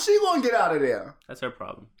with. How's she gonna get out of there? That's her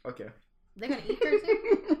problem. Okay. They're gonna eat her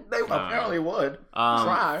too? They apparently would.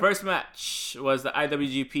 Try. First match was the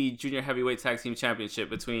IWGP Junior Heavyweight Tag Team Championship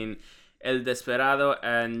between El Desperado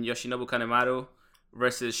and Yoshinobu Kanemaru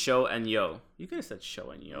versus Sho and Yo. You could have said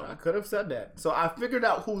Sho and Yo. I could have said that. So I figured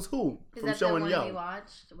out who's who from Sho and Yo. Is that the one we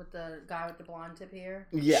watched with the guy with the blonde tip hair?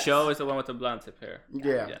 Yes. Sho is the one with the blonde tip hair.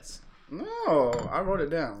 Yeah. Yes. No, I wrote it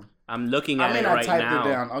down. I'm looking at it right now. I typed it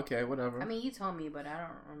down. Okay, whatever. I mean, you told me, but I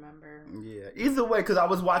don't remember. Yeah. Either way, because I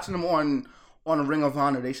was watching them on Ring of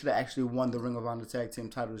Honor. They should have actually won the Ring of Honor tag team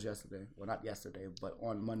titles yesterday. Well, not yesterday, but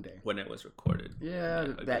on Monday when it was recorded. Yeah,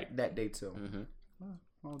 that day too. Mm-hmm.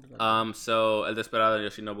 So El Desperado and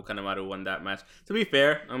Yoshinobu Kanemaru won that match. To be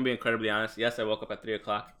fair, I'm gonna be incredibly honest. Yes, I woke up at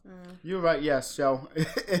 3:00. You're right. Yes, Sho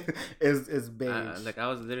is beige. Like I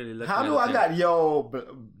was literally looking. How do I got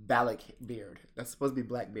Balak beard? That's supposed to be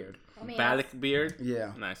black beard. Balak beard.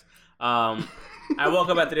 Yeah. Nice. I woke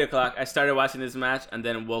up at 3:00. I started watching this match and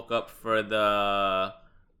then woke up for the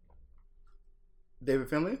David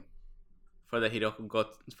Finlay? For the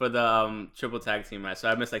triple tag team match. So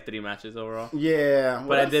I missed like 3 matches overall. Yeah.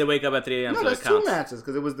 But I did wake up at 3 a.m. No, so that's it counts. 2 matches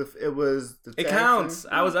because it counts.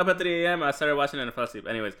 I was up at 3 a.m. I started watching it and I fell asleep.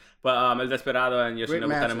 Anyways, but El Desperado and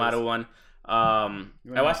Yoshinobu Kanemaru won. I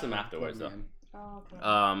watched them afterwards though. Oh,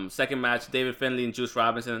 okay. Second match, David Finlay and Juice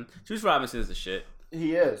Robinson. Juice Robinson is the shit.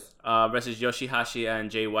 He is. Versus Yoshihashi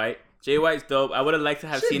and Jay White. Jay White's dope. I would have liked to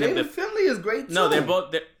have seen him. David Finlay is great too. No,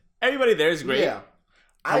 everybody there is great. Yeah.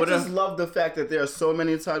 I just love the fact that there are so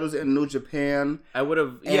many titles in New Japan. I would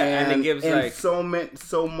have, and it gives like so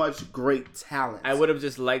much great talent. I would have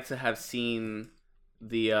just liked to have seen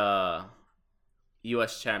the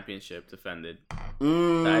U.S. Championship defended. The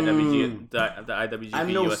IWGP. I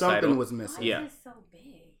know US something title was missing. Why is it so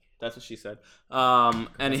big? That's what she said.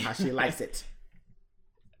 That's how she likes it.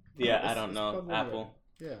 Yeah, I don't know. Apple.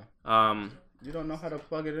 Yeah. You don't know how to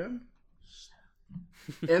plug it in?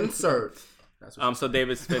 Insert. So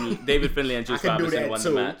David Finlay and Juice Robinson won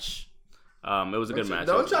the match. It was a good match.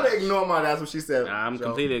 Don't try to ignore my. That's what she said. I'm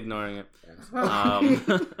completely ignoring it.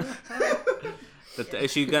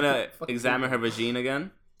 Is she gonna examine her vagina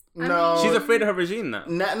again? No, she's afraid of her vagina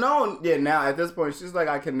now. Now at this point, she's like,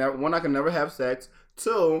 I can never have sex.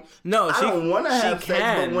 2, I don't want to have sex,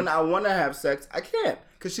 but when I want to have sex, I can't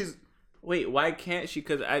because she's. Wait, why can't she?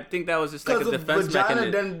 Because I think that was just like a defense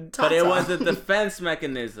mechanism. But it was a defense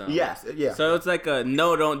mechanism. Yes, yeah. So it's like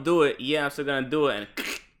no, don't do it. Yeah, I'm still gonna do it. And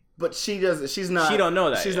But she's not. She don't know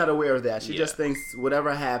that. She's not aware of that. She just thinks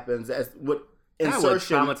whatever happens as what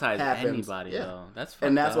insertion that would traumatize happens. Anybody, though. That's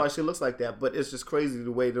and that's up. why she looks like that. But it's just crazy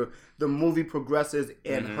the way the movie progresses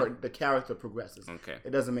and the character progresses. Okay,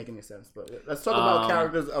 it doesn't make any sense. But let's talk about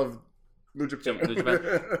characters of New Japan.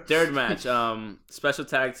 Third match, special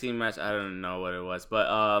tag team match. I don't know what it was, but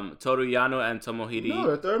Toru Yano and Tomohiro.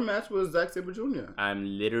 No, the third match was Zack Sabre Jr.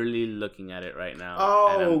 I'm literally looking at it right now.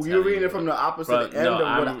 Oh, you're reading it from the opposite end of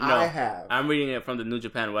what I have. I'm reading it from the New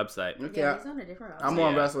Japan website. Okay. Yeah, he's on a different website. I'm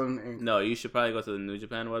on Wrestling Inc. No, you should probably go to the New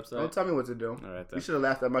Japan website. Don't tell me what to do. All right, then. You should have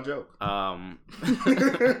laughed at my joke.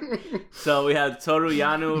 So we have Toru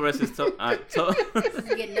Yano versus This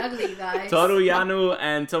is getting ugly, guys. Toru Yano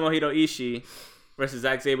and Tomohiro Ishii versus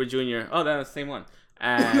Zack Sabre Jr. Oh, that's the same one.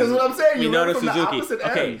 And that's what I'm saying. You Minoru from Suzuki.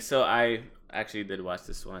 The okay, end. so I actually did watch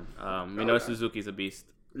this one. Minoru Suzuki's a beast,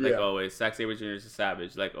 like always. Zack Sabre Jr. is a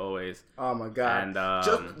savage, like always. Oh my god!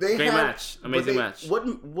 And great match, amazing match. What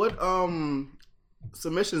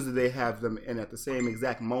submissions did they have them in at the same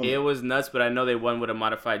exact moment? It was nuts, but I know they won with a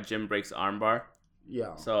modified Jim Breaks armbar.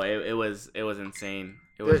 Yeah. So it was insane.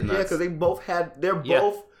 It was nuts. Yeah, because they both they're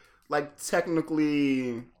both like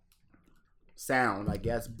technically sound, I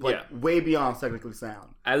guess, but way beyond technically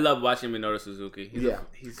sound. I love watching Minoru Suzuki.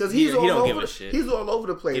 Because he don't give a shit. He's all over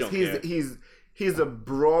the place. He's a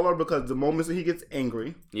brawler because the moments that he gets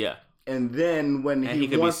angry. Yeah. And then when he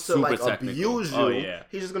wants to like abuse you,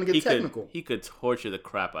 he's just gonna get technical. He could torture the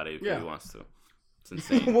crap out of you if he wants to. It's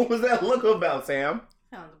insane. What was that look about, Sam?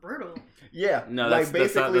 Sounds brutal. Yeah. No, like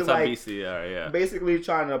that's how BC are, yeah. Basically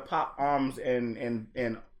trying to pop arms and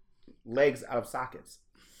legs out of sockets.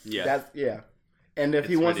 Yeah. And if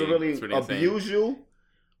he wants to really abuse you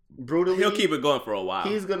brutally, he'll keep it going for a while.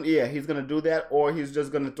 He's gonna do that, or he's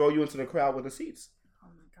just gonna throw you into the crowd with the seats. Oh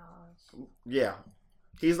my gosh. Yeah.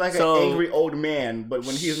 He's like an angry old man, but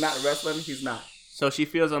when he's not wrestling, he's not. So she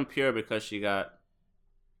feels impure because she got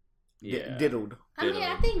diddled. I mean,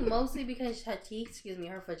 I think mostly because her teeth,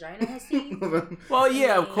 her vagina has teeth. Well,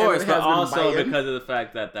 yeah, of course, but also because of the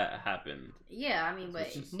fact that happened. Yeah, I mean,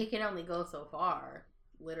 but it can only go so far,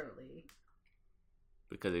 literally.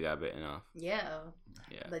 Because it got bitten off. Yeah.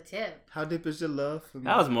 The tip. How deep is your love for me?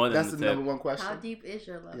 That was more than That's the number one question. How deep is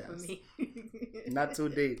your love for me? Not too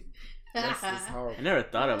deep. That's I never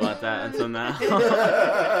thought about that until now.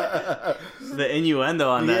 The innuendo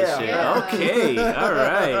on that shit. Yeah. Okay, all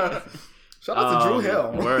right. Shout out to Drew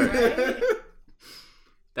Hill. Word.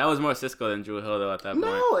 That was more Cisco than Drew Hill, though, at that point.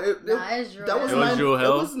 No, that was Drew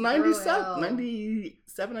Hill. It was 97,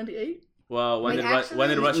 97, 98. Well, when did Rush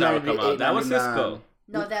Hour come out? That was Cisco.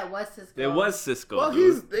 No, that was Cisco. It was Cisco. Well,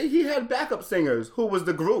 he had backup singers who was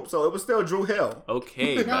the group, so it was still Drew Hill.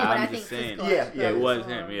 Okay, but I'm just saying. Yeah, it was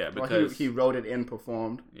him. Yeah, because he wrote it and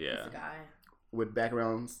performed. Yeah, with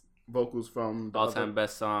background vocals from the all-time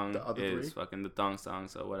best song is fucking the Thong Song.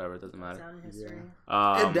 So whatever, it doesn't matter.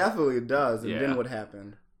 Yeah. It definitely does. And then what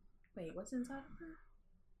happened? Wait, what's inside of her?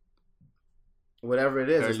 Whatever it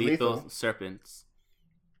is, it's lethal serpents.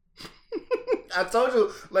 I told you,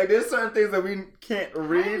 like, there's certain things that we can't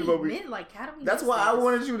read, but we. That's why I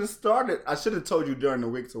wanted you to start it. I should have told you during the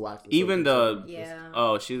week to watch this. Even though,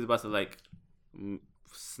 she was about to like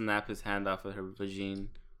snap his hand off of her vagine.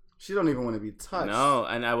 She don't even want to be touched. No,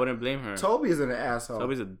 and I wouldn't blame her. Toby's an asshole.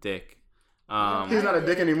 Toby's a dick. He's not a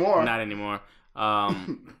dick anymore. Not anymore. I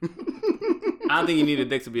don't think you need a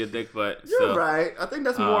dick to be a dick, but you're right. I think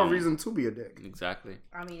that's more reason to be a dick. Exactly.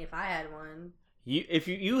 I mean, if I had one. If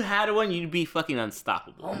you had one, you'd be fucking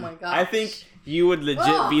unstoppable. Oh my god! I think you would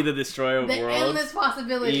legit be the destroyer of worlds. The endless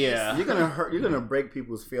possibilities. Yeah, you're gonna break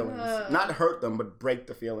people's feelings. Not hurt them, but break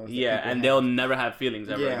the feelings. Yeah, and they'll never have feelings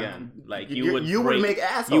ever again. Like you would make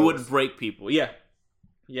assholes. You would break people. Yeah,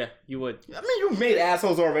 you would. I mean, you've made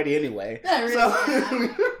assholes already anyway.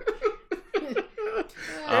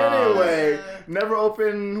 Anyway, never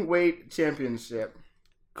open weight championship.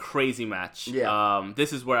 Crazy match. Yeah.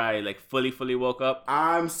 This is where I like fully woke up.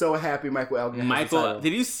 I'm so happy Michael Elgin.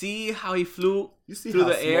 Did you see how he flew through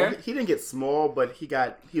the small, air? He didn't get small, but he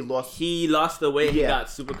lost. He lost the weight. He got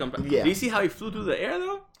super compact. Yeah. Did you see how he flew through the air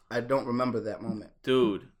though? I don't remember that moment.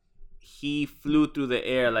 Dude, he flew through the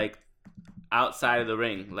air like outside of the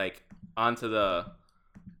ring, like onto the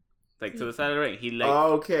to the side of the ring. He like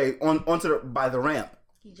by the ramp.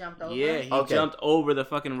 He jumped over? Yeah, he jumped over the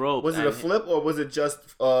fucking rope. Was it a flip or was it just...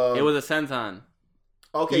 It was a senton.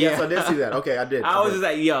 Okay, yes, I did see that. Okay, I did. I was just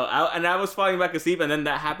like, and I was falling back asleep, and then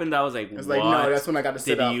that happened. I was like, what? Like, no, that's when I got to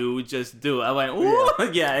sit up. Did you just do? I went,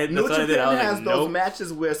 ooh, yeah. That's what I did. I was has like, those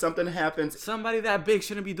matches where something happens. Somebody that big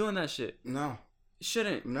shouldn't be doing that shit. No.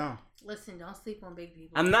 Shouldn't. No. Listen, don't sleep on big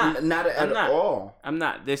people. I'm not. Not at all. I'm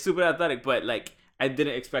not. They're super athletic, but like I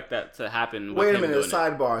didn't expect that to happen. Wait a minute.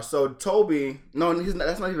 Sidebar. So Toby, no, he's not,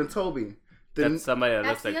 that's not even Toby. That's somebody that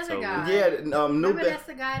looks like Toby. Guy. Yeah, remember that's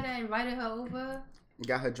the guy that invited her over.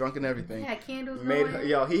 Got her drunk and everything. He had candles.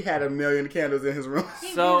 He had 1 million candles in his room.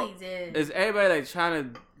 He really did. Is everybody like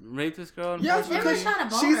trying to rape this girl? Yes, because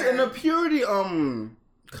she's in a purity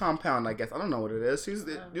compound. I guess I don't know what it is.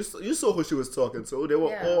 You saw who she was talking to. They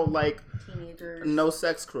were all like teenagers. No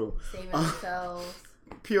sex crew. Saving themselves.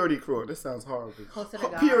 Purity crew. This sounds horrible.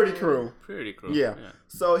 Purity crew. Purity crew. Yeah.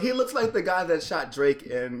 So he looks like the guy that shot Drake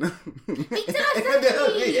in. He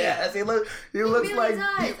does. Yes, he looks really like.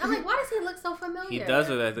 Does. I'm like, why does he look so familiar? He does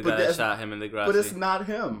look like the guy that shot him in the grass. But it's not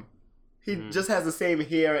him. He just has the same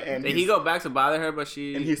hair and. Did he go back to bother her? But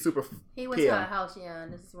and he's super. He went to her house,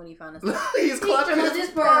 and this is when he found us. He's clutching his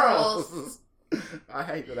pearls. I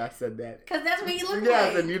hate that I said that. Because that's what he looked like.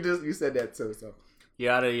 Yes, and you said that too. So.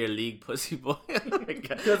 You're out of your league, pussy boy.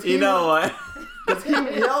 You know what?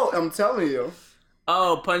 I'm telling you.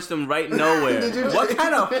 Oh, punched him right nowhere. What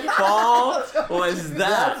kind of fall was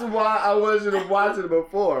that? That's why I wanted you to watch it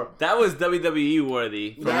before. That was WWE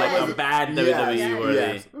worthy. From like a bad WWE worthy.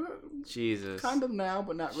 Yes. Jesus. Kind of now,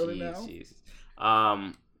 but not really now. Jesus.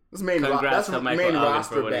 That's main roster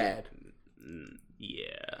bad.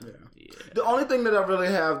 Yeah. The only thing that I really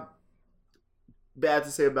have bad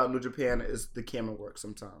to say about New Japan is the camera work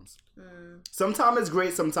sometimes. Sometimes it's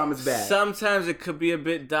great, sometimes it's bad. Sometimes it could be a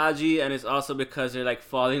bit dodgy, and it's also because they're like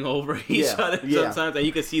falling over each other sometimes, and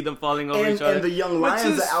you can see them falling over each other. And the young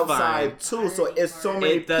lions are outside too, so it's so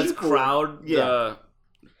many people. It does crowd the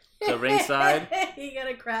ringside. He got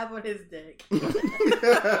a crab on his dick.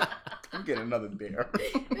 I'm getting another beer.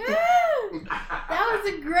 That was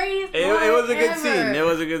the greatest It was a good scene. It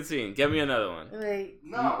was a good scene. Get me another one. Wait.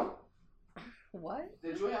 No. What?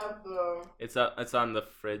 Did you have the... It's on the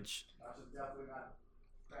fridge. I should definitely not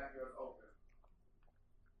crack yours open.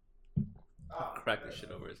 Crack the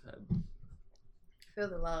shit over his head. Feel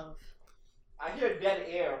the love. I hear dead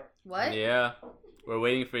air. What? Yeah. We're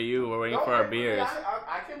waiting for you. We're waiting for our beers.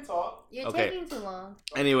 I can talk. You're taking too long.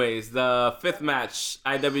 Anyways, the fifth match,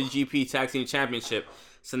 IWGP Tag Team Championship.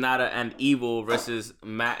 Sonata and Evil versus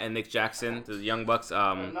Matt and Nick Jackson, the Young Bucks.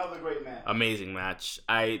 Another great match. Amazing match.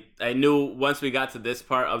 I knew once we got to this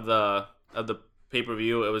part of the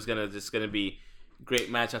pay-per-view, it was gonna be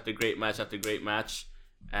great match after great match after great match,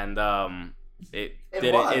 and it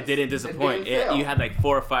didn't disappoint. You had like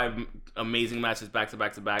 4 or 5 amazing matches back to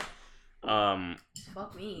back to back.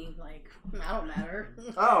 Fuck me, like I don't matter.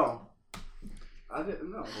 Oh, I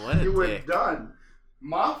didn't know. What you were done.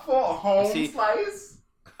 My fault. Home slice.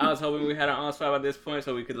 I was hoping we had an on spot at this point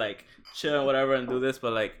so we could like chill and whatever and do this,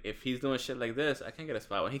 but like if he's doing shit like this, I can't get a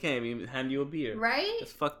spot when he can't even hand you a beer. Right?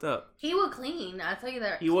 It's fucked up. He would clean. I tell you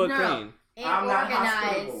that. He would clean. And I'm organize. not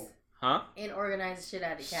hospitable. Huh? And organize the shit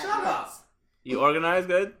out of the cabinets. Shut up. You organize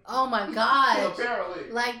good? Oh my god. Apparently.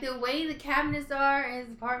 Like the way the cabinets are in his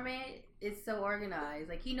apartment is so organized.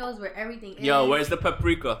 Like he knows where everything is. Yo, where's the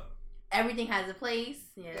paprika? Everything has a place.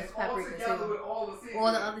 Yeah, it's paprika too. With all the seasonings.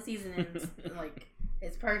 All the other seasonings. Like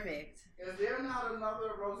it's perfect. Is there not another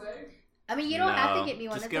rosé? I mean, you don't have to get me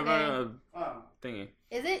one. Just it's give okay. her a thingy.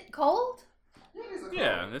 Is it cold?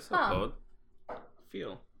 Yeah, it's so cold.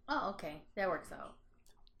 Feel. Oh, okay. That works out.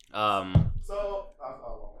 So,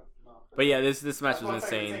 but yeah, this match was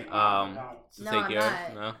insane. No, I'm not.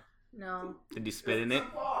 No. No. Did you spit in it?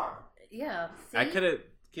 Yeah. See? I could have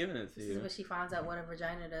given it to This you. is what she finds out what a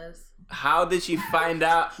vagina does. How did she find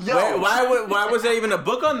out? Why was there even a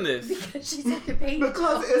book on this? Because she's at the page.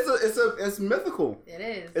 Because it's mythical. It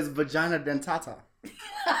is. It's vagina dentata.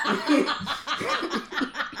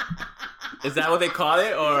 Is that what they call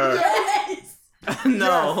it, or? Yes.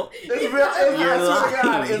 No. Yes. It's real.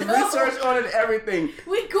 It's research on it. Everything.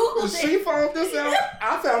 We googled it. She found this out.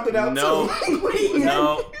 I found it out too.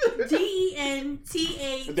 No.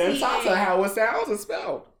 DENTATA. Dentata, how it sounds and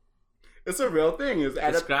spelled. It's a real thing. It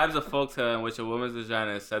describes a folktale in which a woman's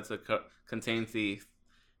vagina is said to contain teeth,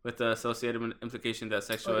 with the associated implication that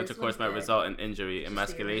sexual intercourse might result in injury,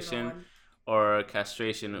 emasculation, or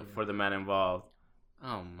castration for the man involved.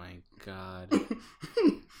 Oh my god.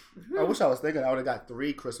 I wish I was thinking I would have got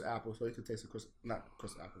 3 crisp apples so you could taste not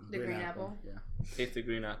crisp apple. The green apple? Yeah. Taste the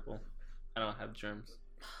green apple. I don't have germs.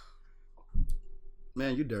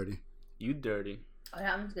 Man, you dirty. You dirty. Oh,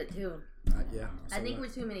 that one's good too. Yeah. I think we're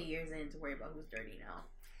too many years in to worry about who's dirty now.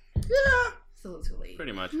 Yeah. It's a little too late.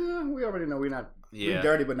 Pretty much. Yeah, we already know we're not. Yeah. We're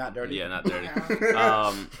dirty, but not dirty. Yeah, not dirty.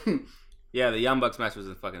 Yeah, the Young Bucks match was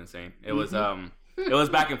fucking insane. It was It was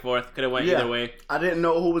back and forth. Could have went either way. I didn't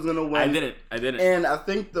know who was gonna win. I didn't. And I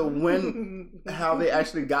think the win, how they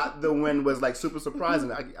actually got the win, was like super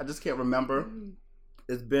surprising. I just can't remember.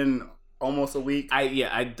 It's been almost a week. I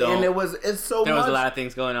don't. And it's so much. There was a lot of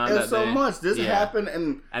things going on. It's so much. This happened,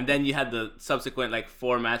 and then you had the subsequent like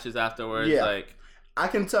 4 matches afterwards. Yeah. Like I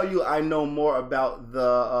can tell you, I know more about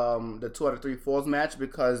the 2 out of 3 falls match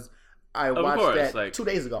because I watched that like 2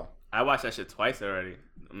 days ago. I watched that shit twice already.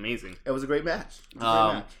 Amazing. It was a great match.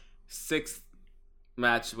 Sixth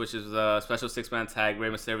match, which is a special 6-man tag: Rey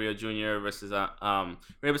Mysterio Jr. versus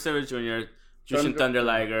Rey Mysterio Jr., Jushin Thunder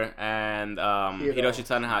Liger, and Hiroshi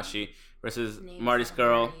Tanahashi versus Marty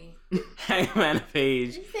Scurll, Hangman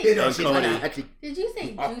Page, and Cody. Did you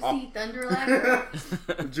say Juicy Thunder Liger?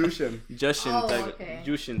 Jushin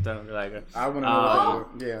Thunder Liger. I want to know.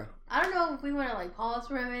 Yeah. I don't know if we want to like pause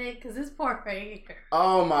for a minute because this part right here.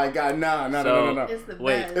 Oh my god, no. It's the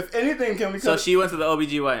best. If anything, can we? So she went to the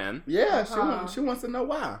OBGYN. Yeah, she wants to know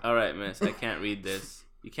why. All right, miss. I can't read this.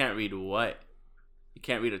 You can't read what? You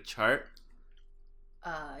can't read a chart.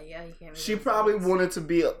 Yeah, you can't read. She probably wanted to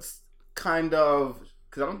be kind of,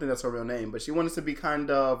 because I don't think that's her real name, but she wanted to be kind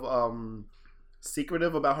of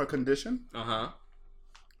secretive about her condition.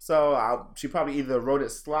 So she probably either wrote it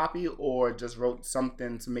sloppy or just wrote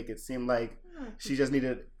something to make it seem like she just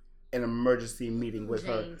needed an emergency meeting with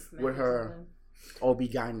her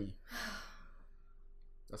OB-GYN.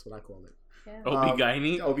 That's what I call it. Yeah.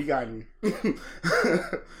 OB-GYN? OB-GYN.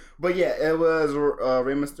 But yeah, it was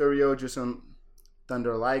Rey Mysterio, Jushin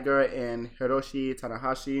Thunder Liger, and Hiroshi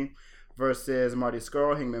Tanahashi versus Marty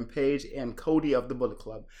Scurll, Hangman Page, and Cody of the Bullet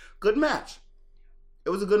Club. Good match. It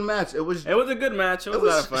was a good match. It was a good match. It was a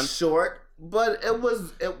lot of fun. Short, but it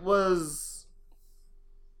was.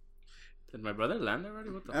 Did my brother land already?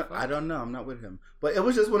 What the fuck? I don't know. I'm not with him. But it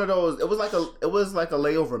was just one of those. It was like a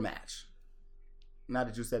layover match. Now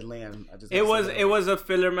that you said land, I just. It was a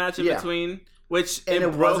filler match in between, which it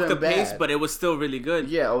broke the pace, but it was still really good.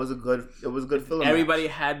 Yeah, it was a good filler. Everybody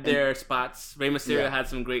had their spots. Rey Mysterio had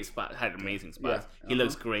some great spots. Had amazing spots. Yeah. He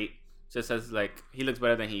looks great. Just as he looks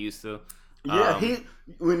better than he used to. Yeah,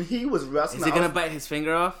 when he was wrestling, is he gonna bite his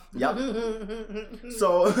finger off? Yep.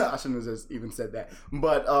 So I shouldn't have just even said that,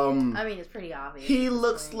 but I mean, it's pretty obvious. He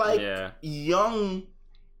looks like young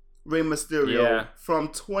Rey Mysterio from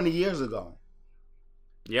 20 years ago.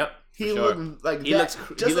 Yep. He looked like he looks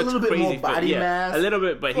just a little bit more body mass, a little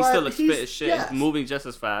bit, but he still looks fit as shit. Yes. He's moving just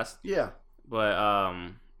as fast. Yeah. But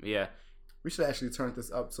yeah. We should actually turn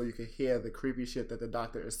this up so you can hear the creepy shit that the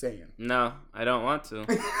doctor is saying. No, I don't want to.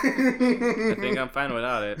 I think I'm fine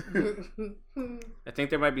without it. I think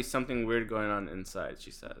there might be something weird going on inside, she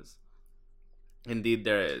says. Indeed,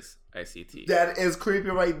 there is. ICT. That is creepy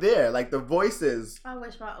right there. Like the voices. I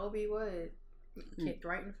wish my OB would. Kicked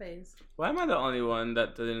right in the face. Why am I the only one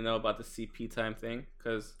that didn't know about the CP time thing?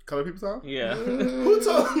 Because Color People Time? Yeah. Who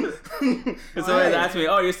told me? Because somebody asked me,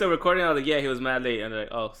 "Oh, you're still recording?" I was like, "Yeah, he was mad late." And they're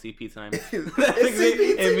like, "Oh, CP time." It's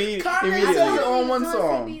CP time. Immediately on one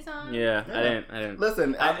song. Yeah, I didn't.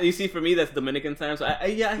 Listen, you see, for me that's Dominican time. So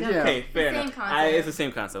okay, fair enough. It's the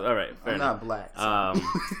same concept. All right, fair enough. I'm not black.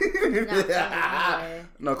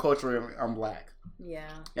 No, culturally, I'm black. Yeah.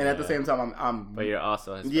 And at the same time, I'm. But you're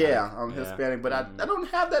also Hispanic. Yeah, I'm Hispanic, but I don't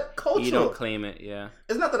have that culture. You don't claim it, yeah.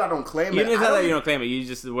 It's not that I don't claim it. It's not that you don't claim it. You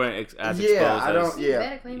just weren't as exposed. I don't.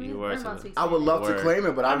 Yeah. You were. I would love to claim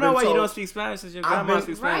it, but I don't know why you don't speak Spanish. Since your grandma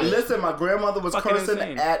speaks Spanish. Listen, my grandmother was cursing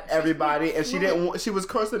at everybody, and she was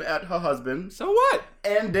cursing at her husband. So what?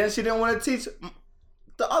 And then she didn't want to teach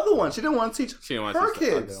the other one. She didn't want to teach her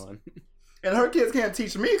kids. And her kids can't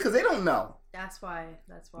teach me because they don't know. That's why.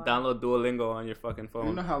 Download Duolingo on your fucking phone.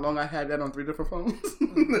 You know how long I had that on 3 different phones?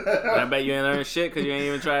 I bet you ain't learned shit because you ain't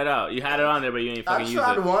even tried it out. You had it on there, but you ain't fucking used it.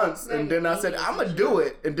 I tried once, and then I said, I'm going to do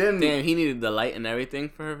it. And then... Damn, he needed the light and everything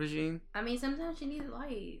for her vagine? I mean, sometimes you need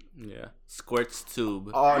light. Yeah. Squirts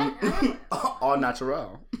tube. All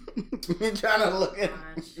natural. You trying to look at...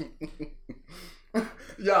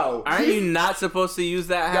 Yo, aren't you not supposed to use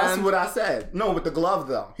that hand? That's what I said. No, with the glove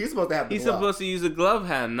though. He's supposed to have the glove. He's supposed to use the glove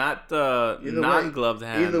hand, not the non-gloved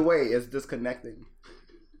hand. Either way, it's disconnecting.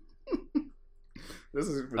 This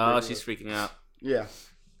is ridiculous. Oh, she's freaking out. Yeah.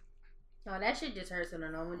 No, that shit just hurts on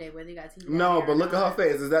a normal day, whether you got teeth. No, but look at her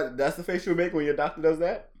face. That's the face you make when your doctor does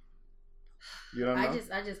that? You don't know?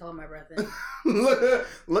 I just hold my breath in.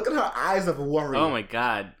 look at her eyes of worry. Oh my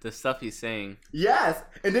god, the stuff he's saying. Yes,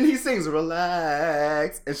 and then he sings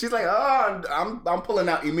 "Relax," and she's like, "Oh, I'm pulling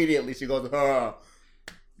out immediately." She goes, "Oh,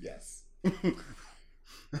 yes."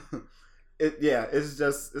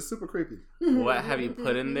 It's super creepy. What have you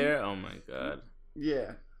put in there? Oh my god.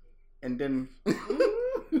 Yeah, and then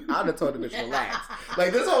I'd have told the bitch relax.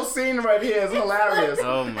 Like this whole scene right here is hilarious.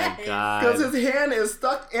 Oh my god! Because his hand is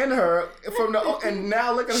stuck in her from the and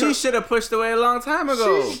now look at her. She should have pushed away a long time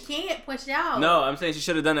ago. She can't push out. No, I'm saying she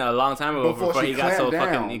should have done it a long time ago before he got so down,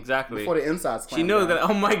 fucking exactly. Before the insides. She knew that.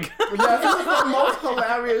 Oh my god! Yeah, this is the most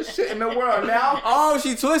hilarious shit in the world. Now, oh,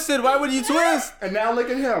 she twisted. Why would you twist? And now look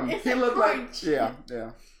at him. He looked like yeah.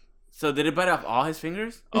 So did it bite off all his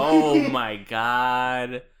fingers? Oh my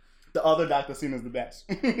god! The other doctor scene is the best.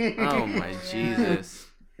 Oh my Jesus!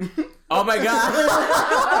 Oh my god!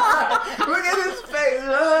 Look at his face.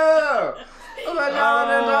 Oh my god!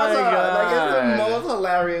 Like it's the most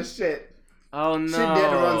hilarious shit. Oh no! She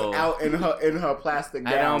then runs out in her plastic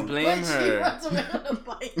gown. I don't blame her. She runs away on a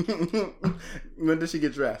bike. When did she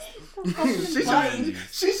get dressed?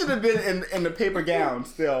 she should have been in the paper gown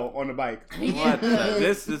still on the bike. What?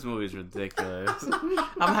 This movie's ridiculous. I'm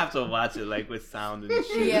gonna have to watch it like with sound and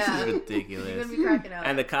shit. Yeah. This is ridiculous. You're gonna be cracking up.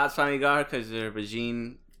 And the cops finally got her because their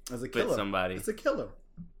vagine bit somebody. It's a killer.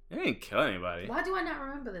 They didn't kill anybody. Why do I not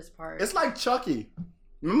remember this part? It's like Chucky.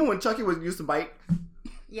 Remember when Chucky used to bite?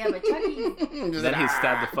 Yeah, but Chucky... Then he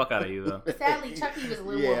stabbed the fuck out of you, though. Sadly, Chucky was a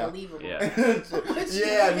little more believable. Yeah.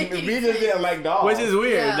 Yeah, we just didn't like dolls. Which is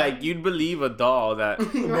weird. Yeah. Like, you'd believe a doll that...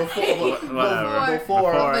 before the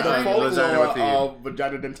folklore of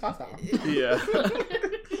Vagina Dentata. Yeah.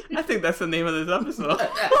 I think that's the name of this episode.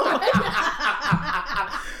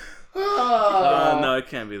 No, it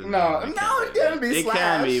can't be the name. No, it can't be. It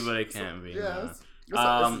can be, but it can't be. Yes.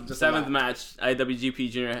 Seventh match, IWGP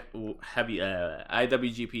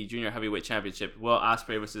Junior Heavyweight Championship. Will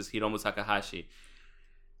Ospreay versus Hiromu Takahashi.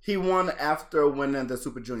 He won after winning the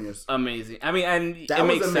Super Juniors. Amazing. I mean, and it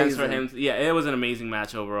makes sense for him. Yeah, it was an amazing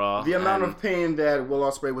match overall. The amount of pain that Will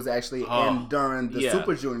Ospreay was actually in during the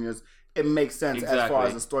Super Juniors, it makes sense as far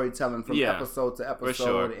as the storytelling from episode to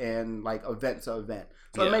episode and like event to event.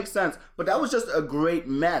 So it makes sense. But that was just a great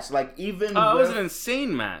match. Like even it was an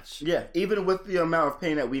insane match. Yeah, even with the amount of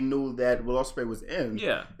pain that we knew that Will Ospreay was in.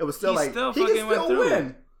 Yeah. It was still he can still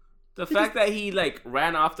win. The fact that he like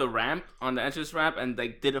ran off the ramp on the entrance ramp and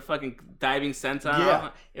like did a fucking diving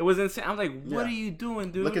senton. It was insane. I'm like, what are you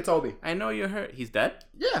doing, dude? Look at Toby. I know you're hurt. He's dead?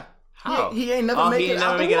 Yeah. How? He ain't never make it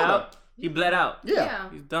out. He bled out. Yeah.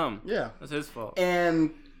 He's dumb. Yeah. That's his fault.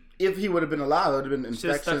 And if he would have been alive, it would have been infections.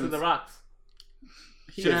 Should have stuck to the rocks.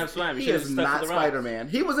 Shouldn't have swam. He is not Spider-Man.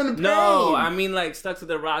 He was in pain. No, I mean like stuck to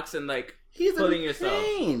the rocks and like he's pulling in pain.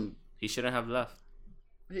 Yourself. He shouldn't have left.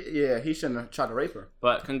 Yeah, he shouldn't have tried to rape her.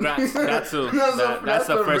 But congrats, that's the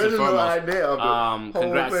first and foremost. Idea of it.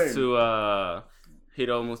 Congrats to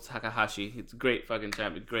Hiromu Takahashi. He's a great fucking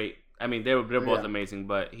champion. Great. I mean, they're both amazing,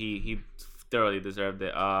 but he thoroughly deserved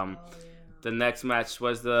it. The next match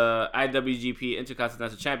was the IWGP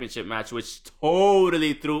Intercontinental Championship match, which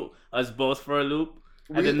totally threw us both for a loop.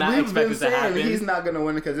 I did not expect it to happen. He's not going to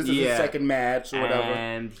win it because this is his second match or whatever.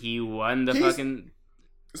 And he won the fucking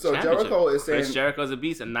So Jericho is saying... Chris Jericho's a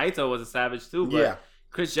beast, and Naito was a savage too, but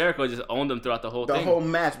Chris Jericho just owned him throughout the whole thing. The whole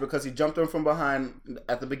match because he jumped him from behind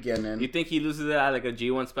at the beginning. You think he loses it at like a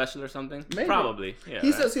G1 special or something? Maybe. Probably, yeah.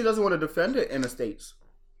 He says he doesn't want to defend it in the States.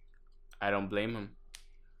 I don't blame him.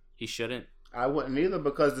 He shouldn't. I wouldn't either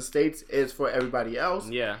because the States is for everybody else.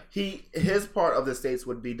 Yeah. His part of the States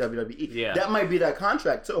would be WWE. Yeah. That might be that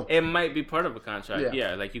contract too. It might be part of a contract.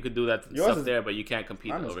 Yeah. Like you could do that stuff there, but you can't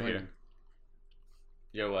compete over here.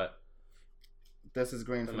 You're what? This is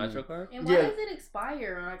green the Metro card? And why does it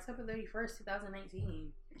expire on October 31st,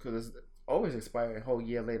 2019? Because it's always expired a whole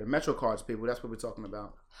year later. Metro cards, people. That's what we're talking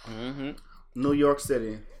about. Mm-hmm. New York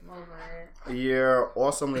City. Over it. A year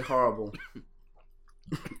awesomely horrible.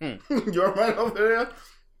 You're right over there.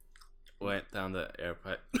 Went down the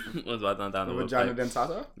airport. Was down the vagina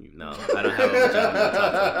dentata? No, I don't have a vagina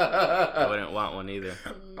dentata. I wouldn't want one either.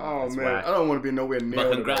 Oh man, whack. I don't want to be nowhere near.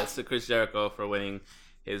 But congrats to Chris Jericho for winning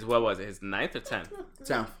his his 9th or 10th?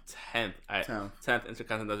 10th. 10th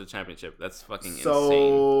Intercontinental Championship. That's fucking insane.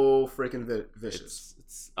 So freaking vicious.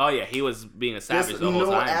 Oh yeah, he was being a savage the whole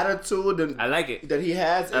time. Attitude. I like it. That he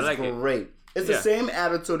has is great. It's the same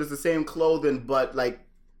attitude, it's the same clothing, but like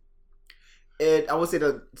I would say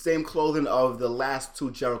the same clothing of the last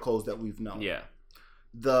two Jerichos that we've known. Yeah.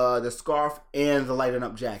 The scarf and the lighting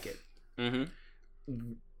up jacket.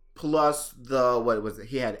 Mm-hmm. Plus what was it?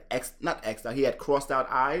 He had he had crossed out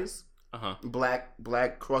eyes. Uh-huh.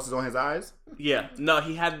 Black crosses on his eyes. Yeah. No,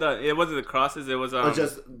 he had it wasn't the crosses, it was or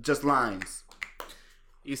just lines.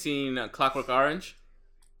 You seen Clockwork Orange?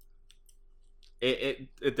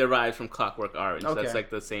 It derives from Clockwork Orange. Okay. That's like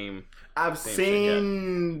the same. I've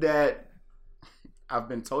seen that. I've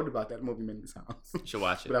been told about that movie many times. You should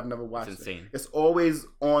watch it. But I've never watched it. It's insane. It's always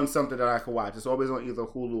on something that I can watch. It's always on either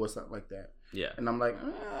Hulu or something like that. Yeah. And I'm like,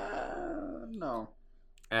 no.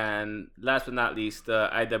 And last but not least, the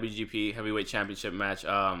IWGP Heavyweight Championship match.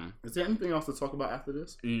 Is there anything else to talk about after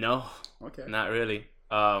this? No. Okay. Not really.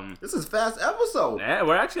 This is a fast episode. Yeah,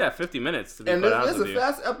 we're actually at 50 minutes. To be and this is a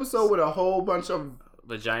fast episode with a whole bunch of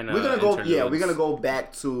vagina. We're gonna go. Interludes. Yeah, we're gonna go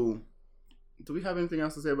back to. Do we have anything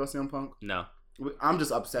else to say about CM Punk? No. I'm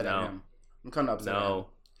just upset at him. I'm kind of upset. At him.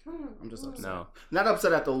 I'm just upset. No. Not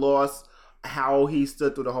upset at the loss. How he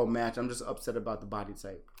stood through the whole match. I'm just upset about the body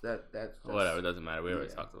type. That's whatever. It doesn't matter. We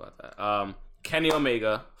already talked about that. Kenny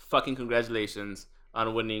Omega, fucking congratulations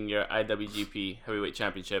on winning your IWGP Heavyweight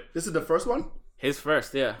Championship. This is the first one? His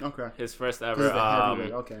first, yeah. Okay. His first ever. This is the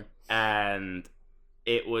heavyweight. Okay. And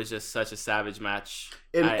it was just such a savage match.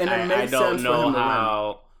 And it made sense for him to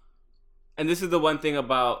win. And this is the one thing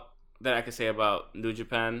about that I can say about New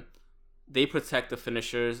Japan. They protect the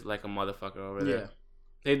finishers like a motherfucker over there. Yeah.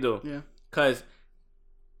 They do. Yeah. Because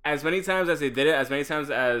as many times as they did it, as many times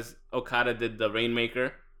as Okada did the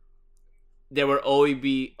Rainmaker, there would always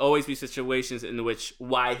be situations in which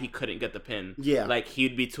why he couldn't get the pin. Yeah. Like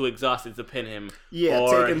he'd be too exhausted to pin him. Yeah,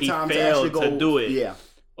 or taking he time failed to do it. Yeah.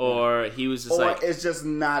 Or he was just or it's just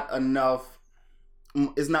not enough.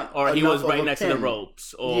 It's not. Or he was right next to the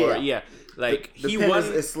ropes. Or like the he pin won.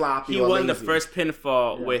 Is sloppy. He or won lazy. the first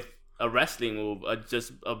pinfall with a wrestling move,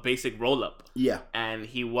 just a basic roll up. Yeah. And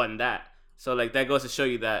he won that. So like that goes to show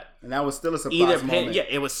you that. And that was still a surprise moment. Yeah,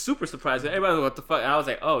 it was super surprising. Everybody was what the fuck. And I was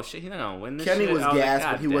like, oh shit, he's not gonna win this. Kenny shit. was gassed,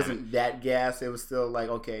 like, but he wasn't that gassed. It was still like,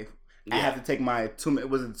 okay, I have to take my 2 minute.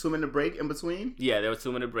 Was it a 2 minute break in between? Yeah, there were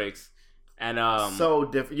 2 minute breaks, and so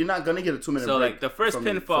different. You're not gonna get a 2 minute. So break like the first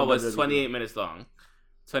pinfall was 28 minutes long,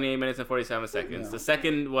 28 minutes and 47 seconds. The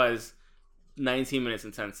second was 19 minutes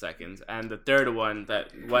and 10 seconds, and the third one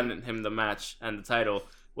that won him the match and the title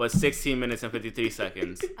was 16 minutes and 53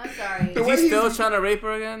 seconds. I'm sorry. Is he still trying to rape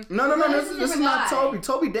her again? No. This is not Toby.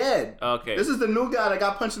 Toby dead. Okay. This is the new guy that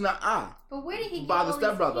got punched in the eye. But where did he get by the all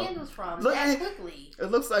stepbrother. these candles from Look, that quickly? It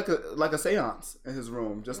looks like a seance in his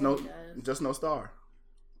room. Just no star.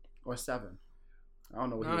 Or 7. I don't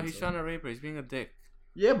know what he's trying to rape her. He's being a dick.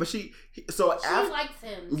 Yeah, but she likes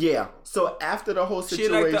him. Yeah. So after the whole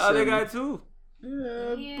situation, she liked the other guy too.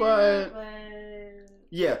 Yeah, but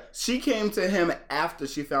yeah, she came to him after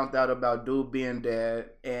she found out about dude being dead,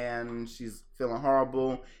 and she's feeling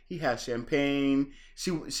horrible. He had champagne.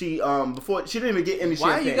 She before she didn't even get any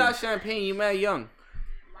champagne. Why you got champagne? You mad young.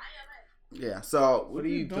 Yeah. So what are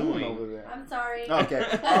you doing over there? I'm sorry.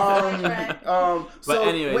 Okay. But so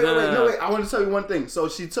anyway, wait. I want to tell you one thing. So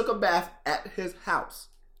she took a bath at his house.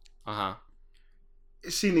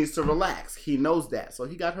 She needs to relax. He knows that. So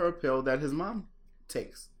he got her a pill that his mom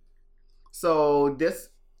takes. So this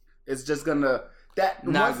is just gonna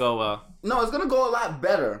go well. No, it's gonna go a lot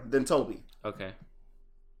better than Toby. Okay.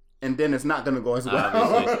 And then it's not gonna go as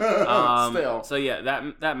well. Still. So yeah,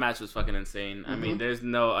 that match was fucking insane. I mean, there's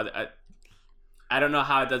no other. I don't know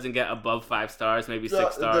how it doesn't get above 5 stars, maybe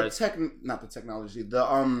 6 stars. Not the technology. The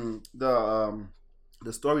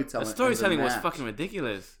storytelling. The storytelling was fucking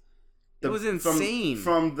ridiculous. It was insane.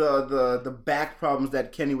 From the back problems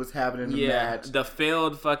that Kenny was having in the match. The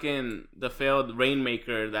failed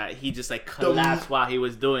Rainmaker that he just like collapsed while he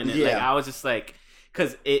was doing it. Yeah. Like I was just like,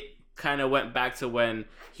 because it kind of went back to when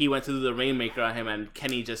he went to do the Rainmaker on him and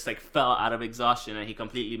Kenny just like fell out of exhaustion and he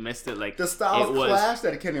completely missed it. Like the Styles Clash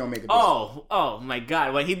that Kenny Omega did. Oh my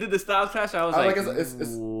god! When he did the Styles Clash, I was like,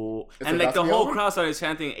 and like the whole crowd started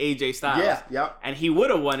chanting AJ Styles. Yeah. And he would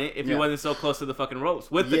have won it if he wasn't so close to the fucking ropes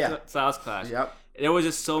with the Styles Clash. Yep. There was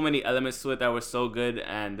just so many elements to it that were so good,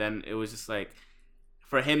 and then it was just like,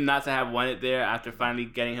 for him not to have won it there after finally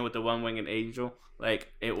getting him with the one-winged angel,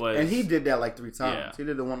 like it was. And he did that like 3 times. Yeah. He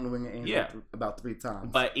did the one-winged angel about 3 times.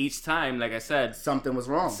 But each time, like I said, something was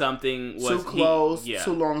wrong. Something was too close,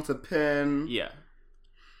 too long to pin. Yeah.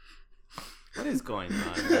 What is going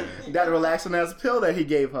on, man? That relaxing ass pill that he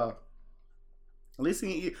gave her. At least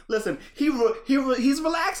he's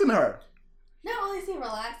relaxing her. Not only is he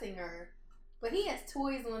relaxing her, but he has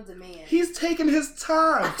toys on demand. He's taking his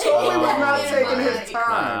time. Toby was not taking his time.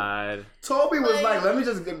 God. Toby was like, let me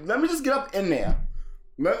just get up in there.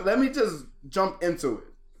 Let me just jump into it.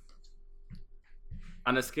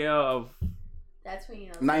 On a scale of that's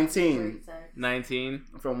when 19. 19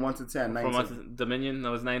 from 1 to 10. 19. From 1 to Dominion, that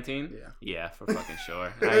was 19. Yeah, for fucking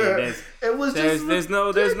sure. I mean, it was there's no.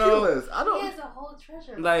 I don't. He has a whole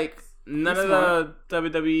treasure. Like none of the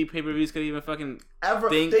WWE pay-per-views could even fucking ever.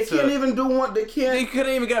 They can't even do one. They can't. They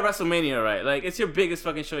couldn't even get WrestleMania right. Like it's your biggest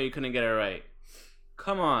fucking show. You couldn't get it right.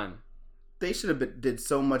 Come on. they should have did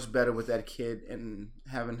so much better with that kid and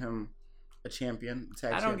having him a champion.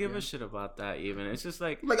 I don't give a shit about that even. It's just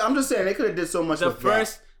like I'm just saying they could have did so much.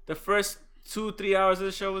 The first 2-3 hours of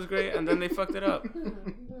the show was great, and then they fucked it up.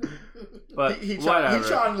 But he trying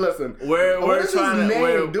to listen. We're trying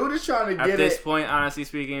to. Dude is trying to get it. At this point, honestly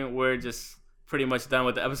speaking, we're just pretty much done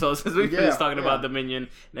with the episode since we finished talking about Dominion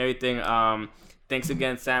and everything. Thanks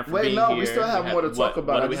again, Sam, for being here. We still have more to talk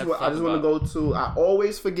about. I just want to go to. I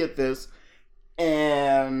always forget this,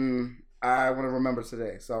 and I want to remember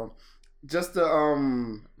today. So, just the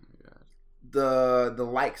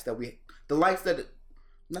likes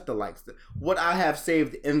what I have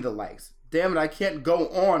saved in the likes. Damn it, I can't go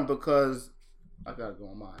on because I gotta go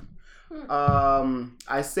on mine.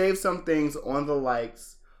 I saved some things on the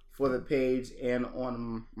likes for the page and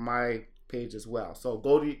on my page as well. So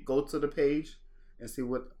go to the page and see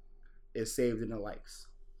what is saved in the likes.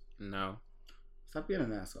 No. Stop being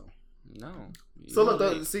an asshole. No. So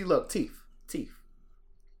look, teeth.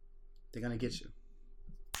 They're gonna get you.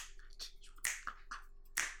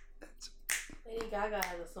 Lady Gaga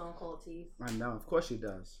has a song called Teeth. I know, of course she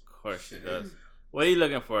does. What are you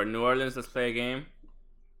looking for? New Orleans, let's play a game?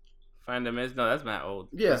 Find the Miz? No, that's Matt Old.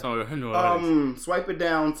 Yeah. That's when we were in New Orleans. Swipe it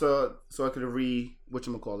down so I could reload.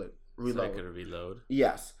 So I could reload.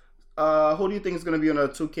 Yes. Who do you think is going to be on a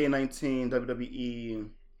 2K19 WWE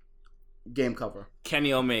game cover?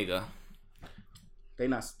 Kenny Omega. They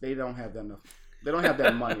don't have that enough. They don't have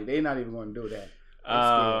that money. They're not even going to do that.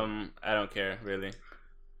 I don't care really.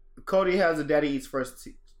 Cody has a Daddy Eats First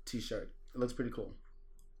t-shirt. It looks pretty cool.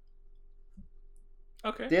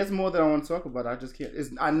 Okay. There's more that I want to talk about. I just can't.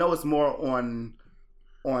 I know it's more on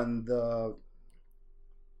the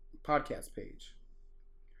podcast page.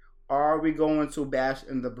 Are we going to Bash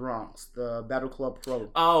in the Bronx, the Battle Club Pro?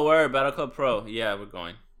 Oh, we're Battle Club Pro. Yeah, we're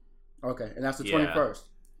going. Okay, and that's the 21st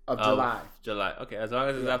of July. July. Okay, as long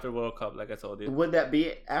as it's after World Cup, like I told you. Would that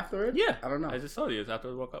be after it? Yeah. I don't know. I just told you it's after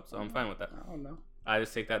the World Cup, so I'm fine with that. I don't know. I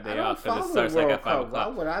just take that day off because it starts like at 5 o'clock.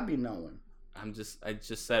 Why would I be knowing? I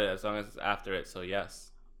just said it as long as it's after it, so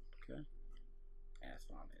yes. Okay. Ass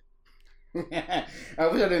on it. I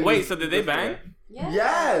wish I didn't. Wait, so did they bang?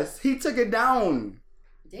 Yes, he took it down.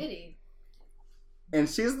 Did he? And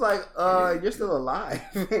she's like, you're still alive.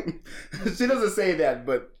 She doesn't say that,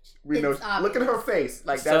 but we know. Obvious. Look at her face.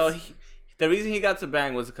 Like that's. So the reason he got to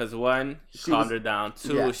bang was because 1, he calmed her down.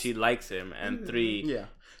 2, she likes him, and 3,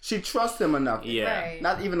 she trusts him enough. Yeah. Right.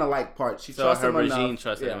 Not even the like part. She trusts him enough. So her regime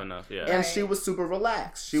trusted him enough. Yeah. And she was super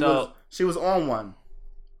relaxed. She was on one.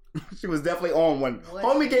 She was definitely on one. What?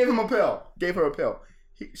 Homie gave him a pill. Gave her a pill.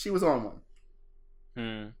 She was on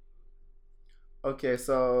one. Okay,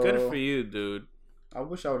 so good for you, dude. I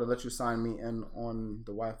wish I would have let you sign me in on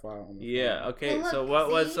the Wi-Fi. On the phone. Okay. Well, look, so what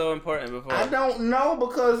was so important before? I don't know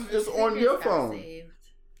because it's on your phone. Saved.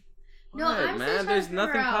 No, I'm man. There's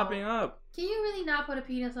nothing popping up. Can you really not put a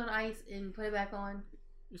penis on ice and put it back on?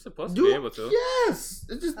 You're supposed to be able to. Yes.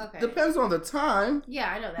 It just depends on the time. Yeah,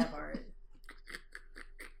 I know that part.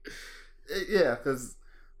 Yeah, because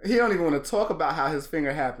he don't even want to talk about how his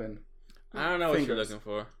finger happened. I don't know what you're looking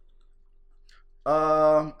for.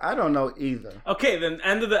 I don't know either. Okay, then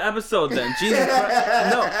end of the episode then. Jesus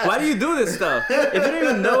Christ. No, why do you do this stuff? If you don't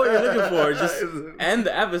even know what you're looking for, just end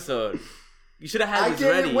the episode. You should have had this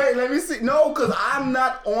ready. Wait, let me see. No, because I'm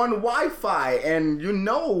not on Wi-Fi, and you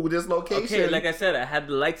know this location. Okay, like I said, I had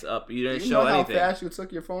the lights up. You didn't show anything. You know how fast you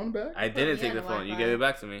took your phone back? I didn't take the phone. You gave it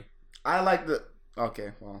back to me. I like the...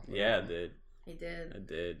 Okay, well... Yeah, I did. He did. I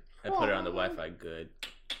did. I put it on the Wi-Fi good.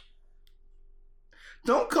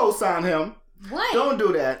 Don't co-sign him. What? Don't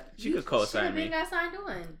do that. You could co-sign me. You should have been signed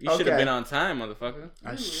on. You should have been on time, motherfucker.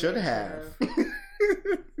 I should have.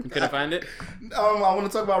 You couldn't find it? I want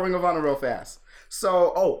to talk about Ring of Honor real fast.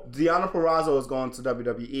 So, Deonna Purrazzo is going to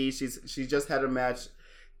WWE. She just had a match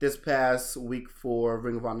this past week for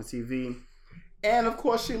Ring of Honor TV, and of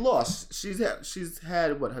course she lost. She's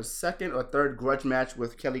had what, her second or third grudge match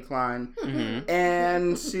with Kelly Klein,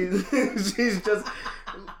 and she's just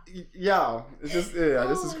this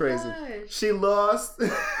is crazy. Gosh. She lost.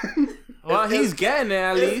 Well, he's getting it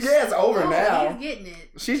at least. It's over now. He's getting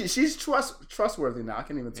it. She's trustworthy now. I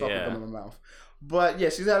can't even talk with them in my mouth. But yeah,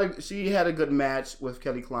 she had a good match with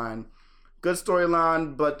Kelly Klein. Good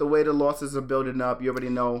storyline, but the way the losses are building up, you already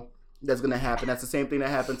know that's gonna happen. That's the same thing that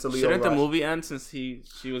happened to Leo Shouldn't Rush. The movie end since she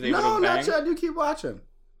was able to bang? No, not yet. You keep watching.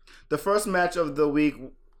 The first match of the week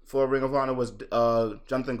for Ring of Honor was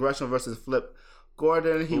Jonathan Gresham versus Flip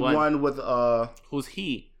Gordon. He won with Who's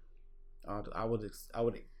he? I would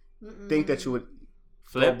think that you would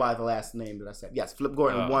go by the last name that I said. Yes, Flip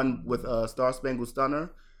Gordon won with Star Spangled Stunner.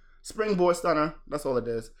 Springboard Stunner. That's all it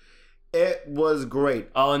is. It was great.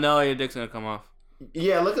 Oh no, your dick's gonna come off.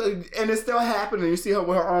 Yeah, look at, and it's still happening. You see her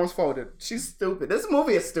with her arms folded. She's stupid. This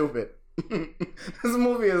movie is stupid. This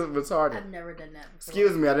movie is retarded. I've never done that before.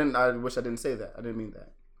 Excuse me, I wish I didn't say that. I didn't mean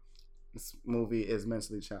that. This movie is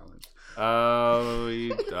mentally challenged. Oh,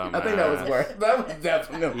 you dumb. I think that was worse. That was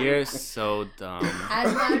definitely. You're so dumb.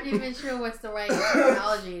 I'm not even sure what's the right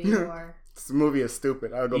terminology anymore. This movie is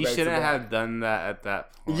stupid. I'll go You back shouldn't to that. have done that at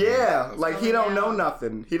that point. Yeah, It's like he going don't know down.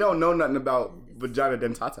 nothing. He don't know nothing about vagina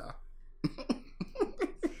dentata.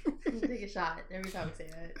 Take a shot every time we say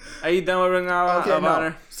that. Are you done with Ring of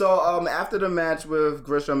Honor? So after the match with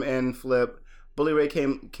Grisham and Flip, Bully Ray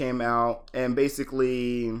came out and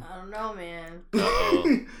basically I don't know, man.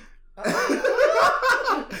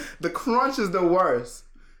 the crunch is the worst,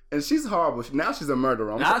 and she's horrible. Now she's a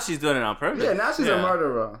murderer. Now she's doing it on purpose. Yeah, now she's a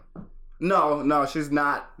murderer. No, she's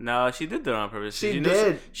not. No, she did do it on purpose. She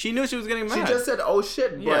did. She knew she was getting mad. She just said, "Oh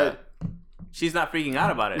shit," but Yeah. She's not freaking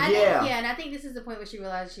out about it. And I think this is the point where she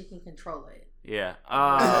realized she can control it. Yeah.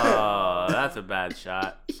 Oh, that's a bad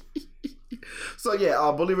shot. So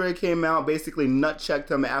yeah, Bully Ray came out, basically nut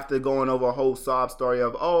checked him after going over a whole sob story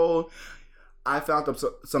of, "Oh, I found up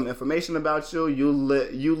some information about you. You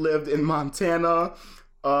lived in Montana.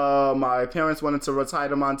 My parents wanted to retire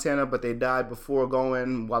to Montana, but they died before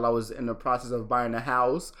going while I was in the process of buying a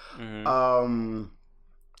house." Mm-hmm.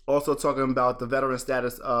 Also talking about the veteran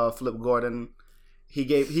status of Flip Gordon. He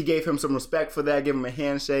gave him some respect for that, gave him a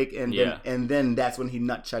handshake, and then that's when he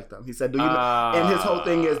nut checked him. He said, "Do you know?" And his whole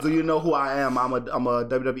thing is, "Do you know who I am? I'm a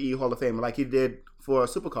WWE Hall of Famer," like he did for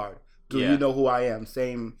Supercard. Do you know who I am?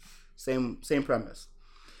 Same premise.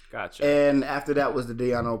 Gotcha. And after that was the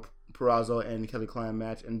Deonna Purrazzo and Kelly Klein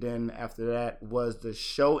match, and then after that was the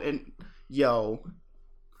show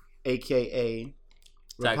aka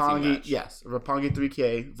Roppongi, Roppongi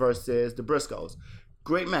 3K versus the Briscoes.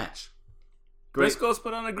 Great match. Briscoes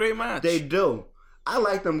put on a great match. They do. I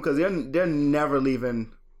like them because they're never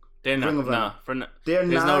leaving. They're not. There's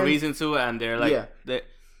no reason to, and they're like. Yeah.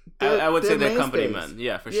 I would say they're company men.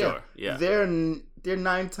 Yeah, for sure. Yeah. They're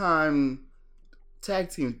 9-time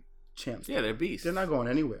tag team champs. Yeah, they're beasts. They're not going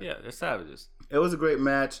anywhere. Yeah, they're savages. It was a great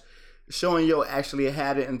match. Showing Yo actually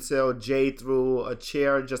had it until Jay threw a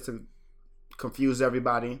chair just to confuse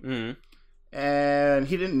everybody. Mm-hmm. And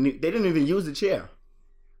they didn't even use the chair.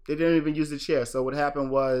 So what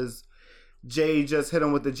happened was Jay just hit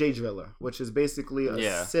him with the Jay Driller, which is basically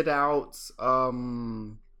a sit out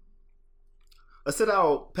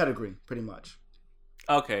pedigree, pretty much.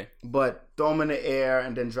 Okay. But throw him in the air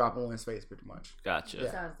and then drop him on his face, pretty much. Gotcha.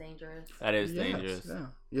 That sounds dangerous. That is dangerous. Yeah.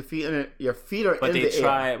 Your feet are in the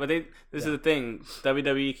air. But this is the thing.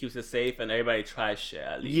 WWE keeps it safe, and everybody tries shit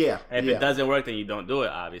at least. Yeah. And if it doesn't work, then you don't do it,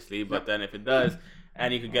 obviously. But then if it does,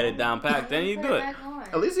 and you could get it down packed, then you do it.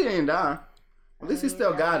 At least he didn't die. At least he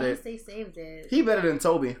still got it. At least they saved it. He better than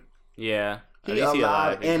Toby. Yeah. He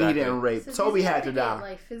alive and he didn't rape. So Toby had to die.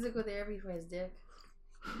 Like physical therapy for his dick.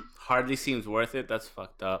 Hardly seems worth it. That's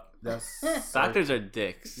fucked up. Doctors are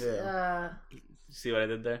dicks. Yeah. See what I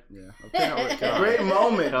did there? Yeah. Okay. Great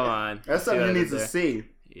moment. Come on. That's something you need to see.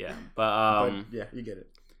 Yeah, but yeah, you get it.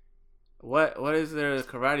 What is there a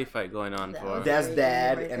karate fight going on for? That's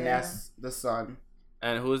dad and that's the son.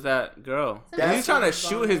 And who's that girl? Is he trying to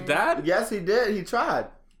shoot his dad? Yes, he did. He tried.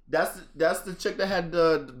 That's the chick that had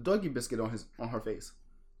the doggy biscuit on her face.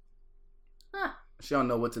 Huh. She don't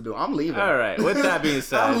know what to do. I'm leaving. All right. With that being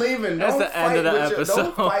said, I'm leaving. That's the end of the episode.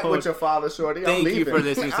 Don't fight with your father, shorty. Thank you for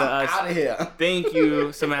listening to us. Out of here. Thank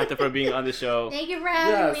you, Samantha, for being on the show. Thank you for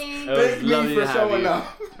having me. Thank you for showing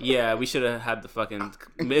up. Yeah, we should have had the fucking.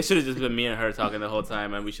 It should have just been me and her talking the whole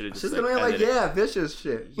time, and we should have just. She's gonna be like, vicious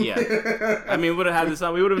shit. Yeah. I mean, we would have had this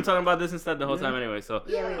on. We would have been talking about this instead the whole time anyway. So,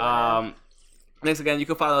 thanks again. You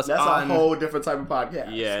can follow us. That's a whole different type of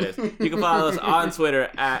podcast. Yeah, it is. You can follow us on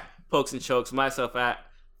Twitter at Pokes and Chokes. Myself at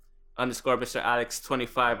 _Mr. Alex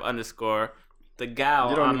 25 _ the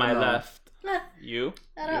gal on my left. You?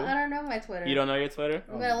 I don't know my Twitter. You don't know your Twitter?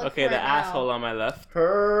 Okay, the asshole on my left.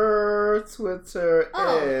 Her Twitter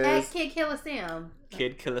is at Kid Killer Sam.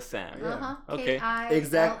 Kid Killer Sam. Yeah. Okay.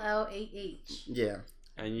 KILLAH. Yeah.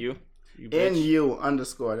 And you? NU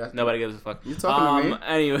 _ That's nobody gives a fuck. You talking to me?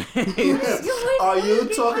 Anyway. Are you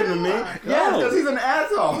talking to me? Yes, because he's an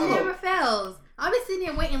asshole. He never fails. I'll be sitting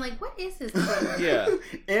there waiting like, what is his Twitter? Yeah.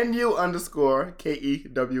 NU _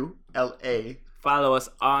 KEWLA. Follow us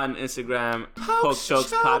on Instagram, Poke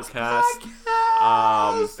Chokes Podcast.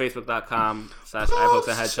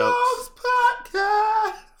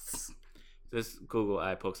 Facebook.com/iPokesandHeadChokes. Just Google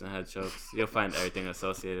iPokes and Head Chokes. You'll find everything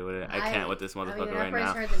associated with it. I can't with this motherfucker right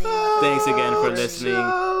now. Thanks again for listening.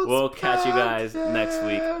 We'll catch you guys next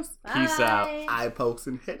week. Peace out. Eye pokes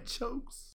and head chokes.